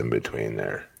space in between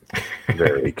there.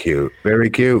 Very cute. Very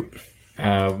cute.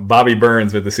 Bobby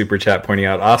Burns with the super chat pointing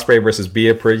out Ospreay versus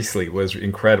Bea Priestley was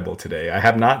incredible today. I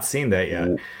have not seen that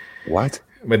yet. What?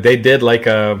 But they did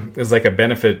it was like a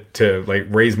benefit to like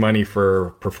raise money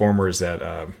for performers that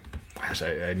gosh,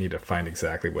 I need to find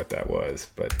exactly what that was.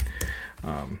 But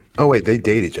oh wait, they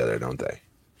date each other, don't they?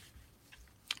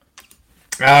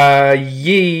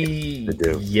 They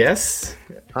do. Yes.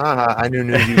 I knew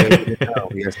you didn't know.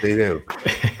 Yes, they do.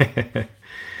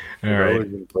 All right.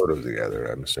 Always in photos together.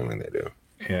 I'm assuming they do.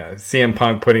 Yeah, CM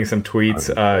Punk putting some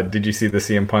tweets. Did you see the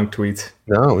CM Punk tweets?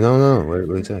 No. What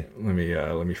did he say? Let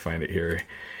me find it here.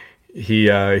 He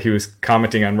was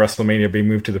commenting on WrestleMania being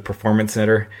moved to the Performance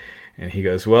Center, and he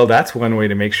goes, "Well, that's one way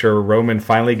to make sure Roman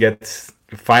finally gets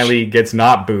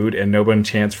not booed and no one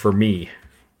chants for me."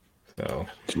 So,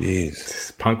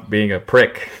 jeez, Punk being a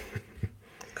prick.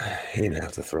 He didn't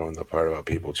have to throw in the part about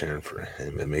people cheering for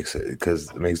him. It makes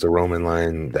the Roman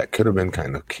line that could have been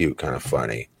kind of cute, kind of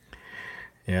funny.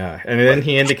 Yeah, and then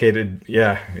he indicated,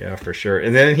 yeah, for sure.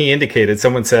 And then he indicated,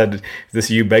 someone said, "Is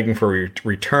this you begging for a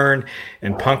return?"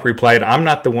 And Punk replied, "I'm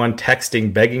not the one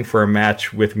texting begging for a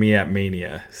match with me at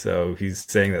Mania." So he's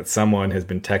saying that someone has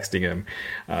been texting him,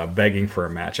 begging for a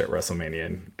match at WrestleMania,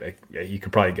 and you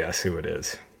could probably guess who it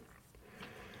is.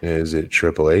 Is it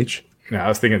Triple H? No, I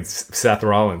was thinking Seth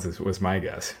Rollins was my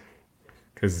guess,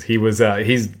 because he's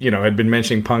had been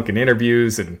mentioning Punk in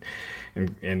interviews and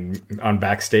on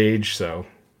backstage, so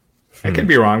I could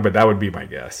be wrong, but that would be my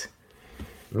guess.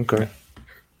 Okay.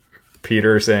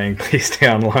 Peter saying, "Please stay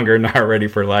on longer, not ready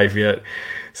for life yet."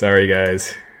 Sorry,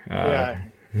 guys.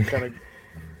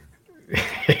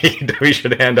 We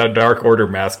should hand out Dark Order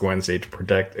mask Wednesday to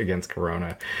protect against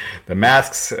Corona. The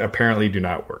masks apparently do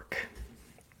not work.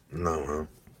 No, huh?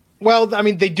 Well, I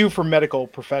mean, they do for medical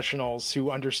professionals who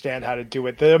understand how to do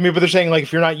it. But they're saying, like,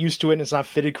 if you're not used to it and it's not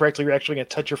fitted correctly, you're actually going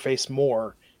to touch your face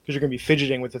more because you're going to be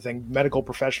fidgeting with the thing. Medical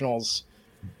professionals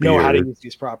know how to use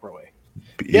these properly.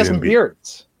 Yes, and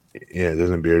beards. Yeah,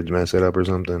 doesn't beards mess it up or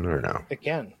something, or no? It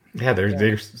can. Yeah,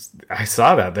 I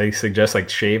saw that. They suggest, like,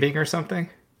 shaving or something.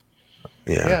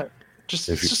 Yeah. Just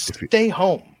stay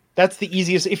home. That's the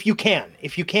easiest. If you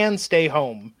can, stay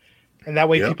home. And that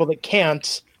way people that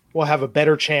can't will have a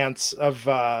better chance of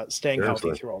staying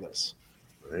healthy through all this.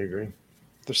 I agree.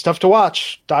 There's stuff to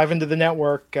watch. Dive into the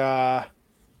network.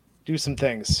 Do some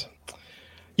things.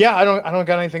 Yeah, I don't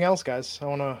got anything else, guys. I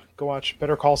want to go watch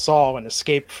Better Call Saul and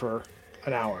escape for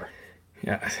an hour.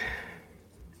 Yeah.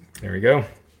 There we go.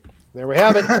 There we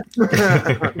have it. That's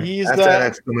that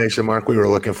exclamation mark we were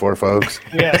looking for, folks.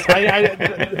 Yes.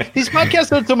 These podcasts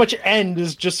don't so much end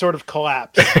as just sort of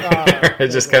collapse.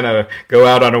 Just kind of go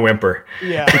out on a whimper.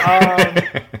 Yeah.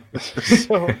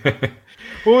 So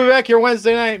we'll be back here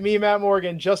Wednesday night. Me, Matt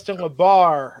Morgan, Justin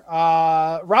LeBar.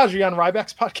 Raj, are you on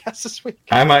Ryback's podcast this week?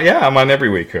 I'm on every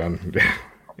week. Yeah.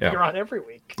 You're on every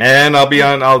week. And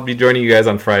I'll be joining you guys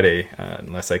on Friday,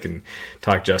 unless I can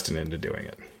talk Justin into doing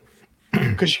it.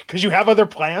 Because you have other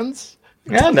plans?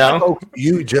 Yeah, no. Oh,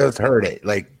 you just heard it.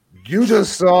 Like, you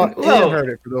just saw and heard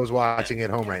it for those watching at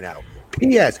home right now.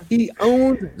 P.S. He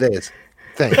owns this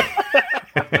thing.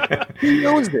 He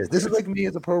owns this. This is like me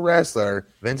as a pro wrestler.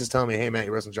 Vince is telling me, "Hey, Matt,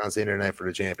 you're wrestling John Cena tonight for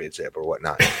the championship or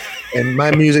whatnot." And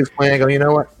my music's playing. I go, "You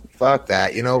know what? Fuck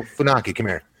that. Funaki, come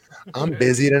here. I'm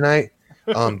busy tonight.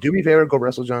 Do me a favor, go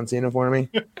wrestle John Cena for me."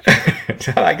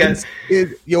 I guess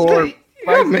is your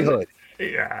livelihood.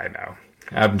 Yeah, I know.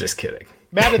 I'm just kidding.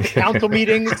 Matt, at the council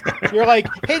meetings, you're like,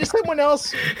 "Hey, does someone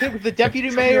else, the deputy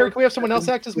mayor, can we have someone else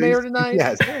act as mayor tonight?"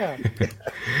 Yes. Yeah.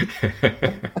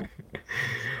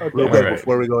 Real quick,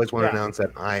 before we go, I just want to announce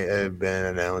that I have been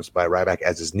announced by Ryback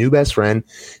as his new best friend,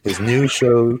 his new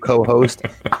show co-host.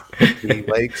 He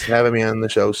likes having me on the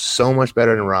show so much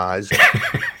better than Raj.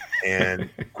 And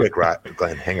quick,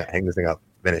 Glenn, hang this thing up.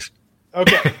 Finish.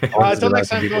 Okay. Until next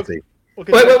time, folks.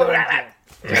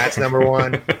 That's number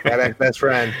one. Ryback's best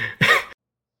friend.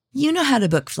 You know how to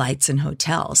book flights and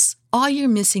hotels. All you're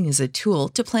missing is a tool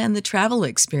to plan the travel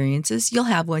experiences you'll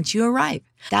have once you arrive.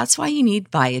 That's why you need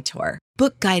Viator.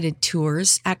 Book guided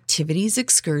tours, activities,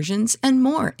 excursions, and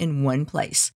more in one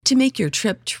place to make your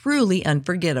trip truly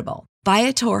unforgettable.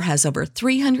 Viator has over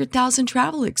 300,000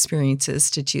 travel experiences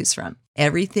to choose from.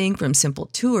 Everything from simple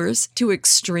tours to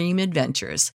extreme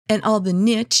adventures and all the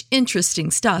niche, interesting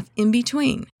stuff in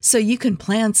between. So you can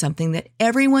plan something that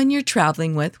everyone you're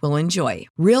traveling with will enjoy.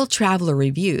 Real traveler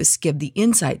reviews give the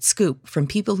inside scoop from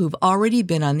people who've already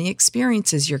been on the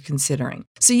experiences you're considering.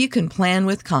 So you can plan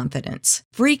with confidence.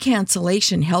 Free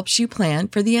cancellation helps you plan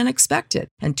for the unexpected.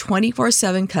 And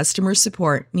 24/7 customer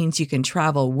support means you can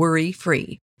travel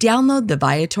worry-free. Download the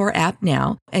Viator app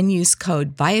now and use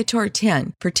code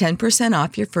Viator10 for 10%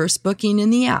 off your first booking in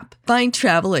the app. Find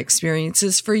travel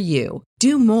experiences for you.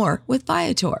 Do more with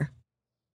Viator.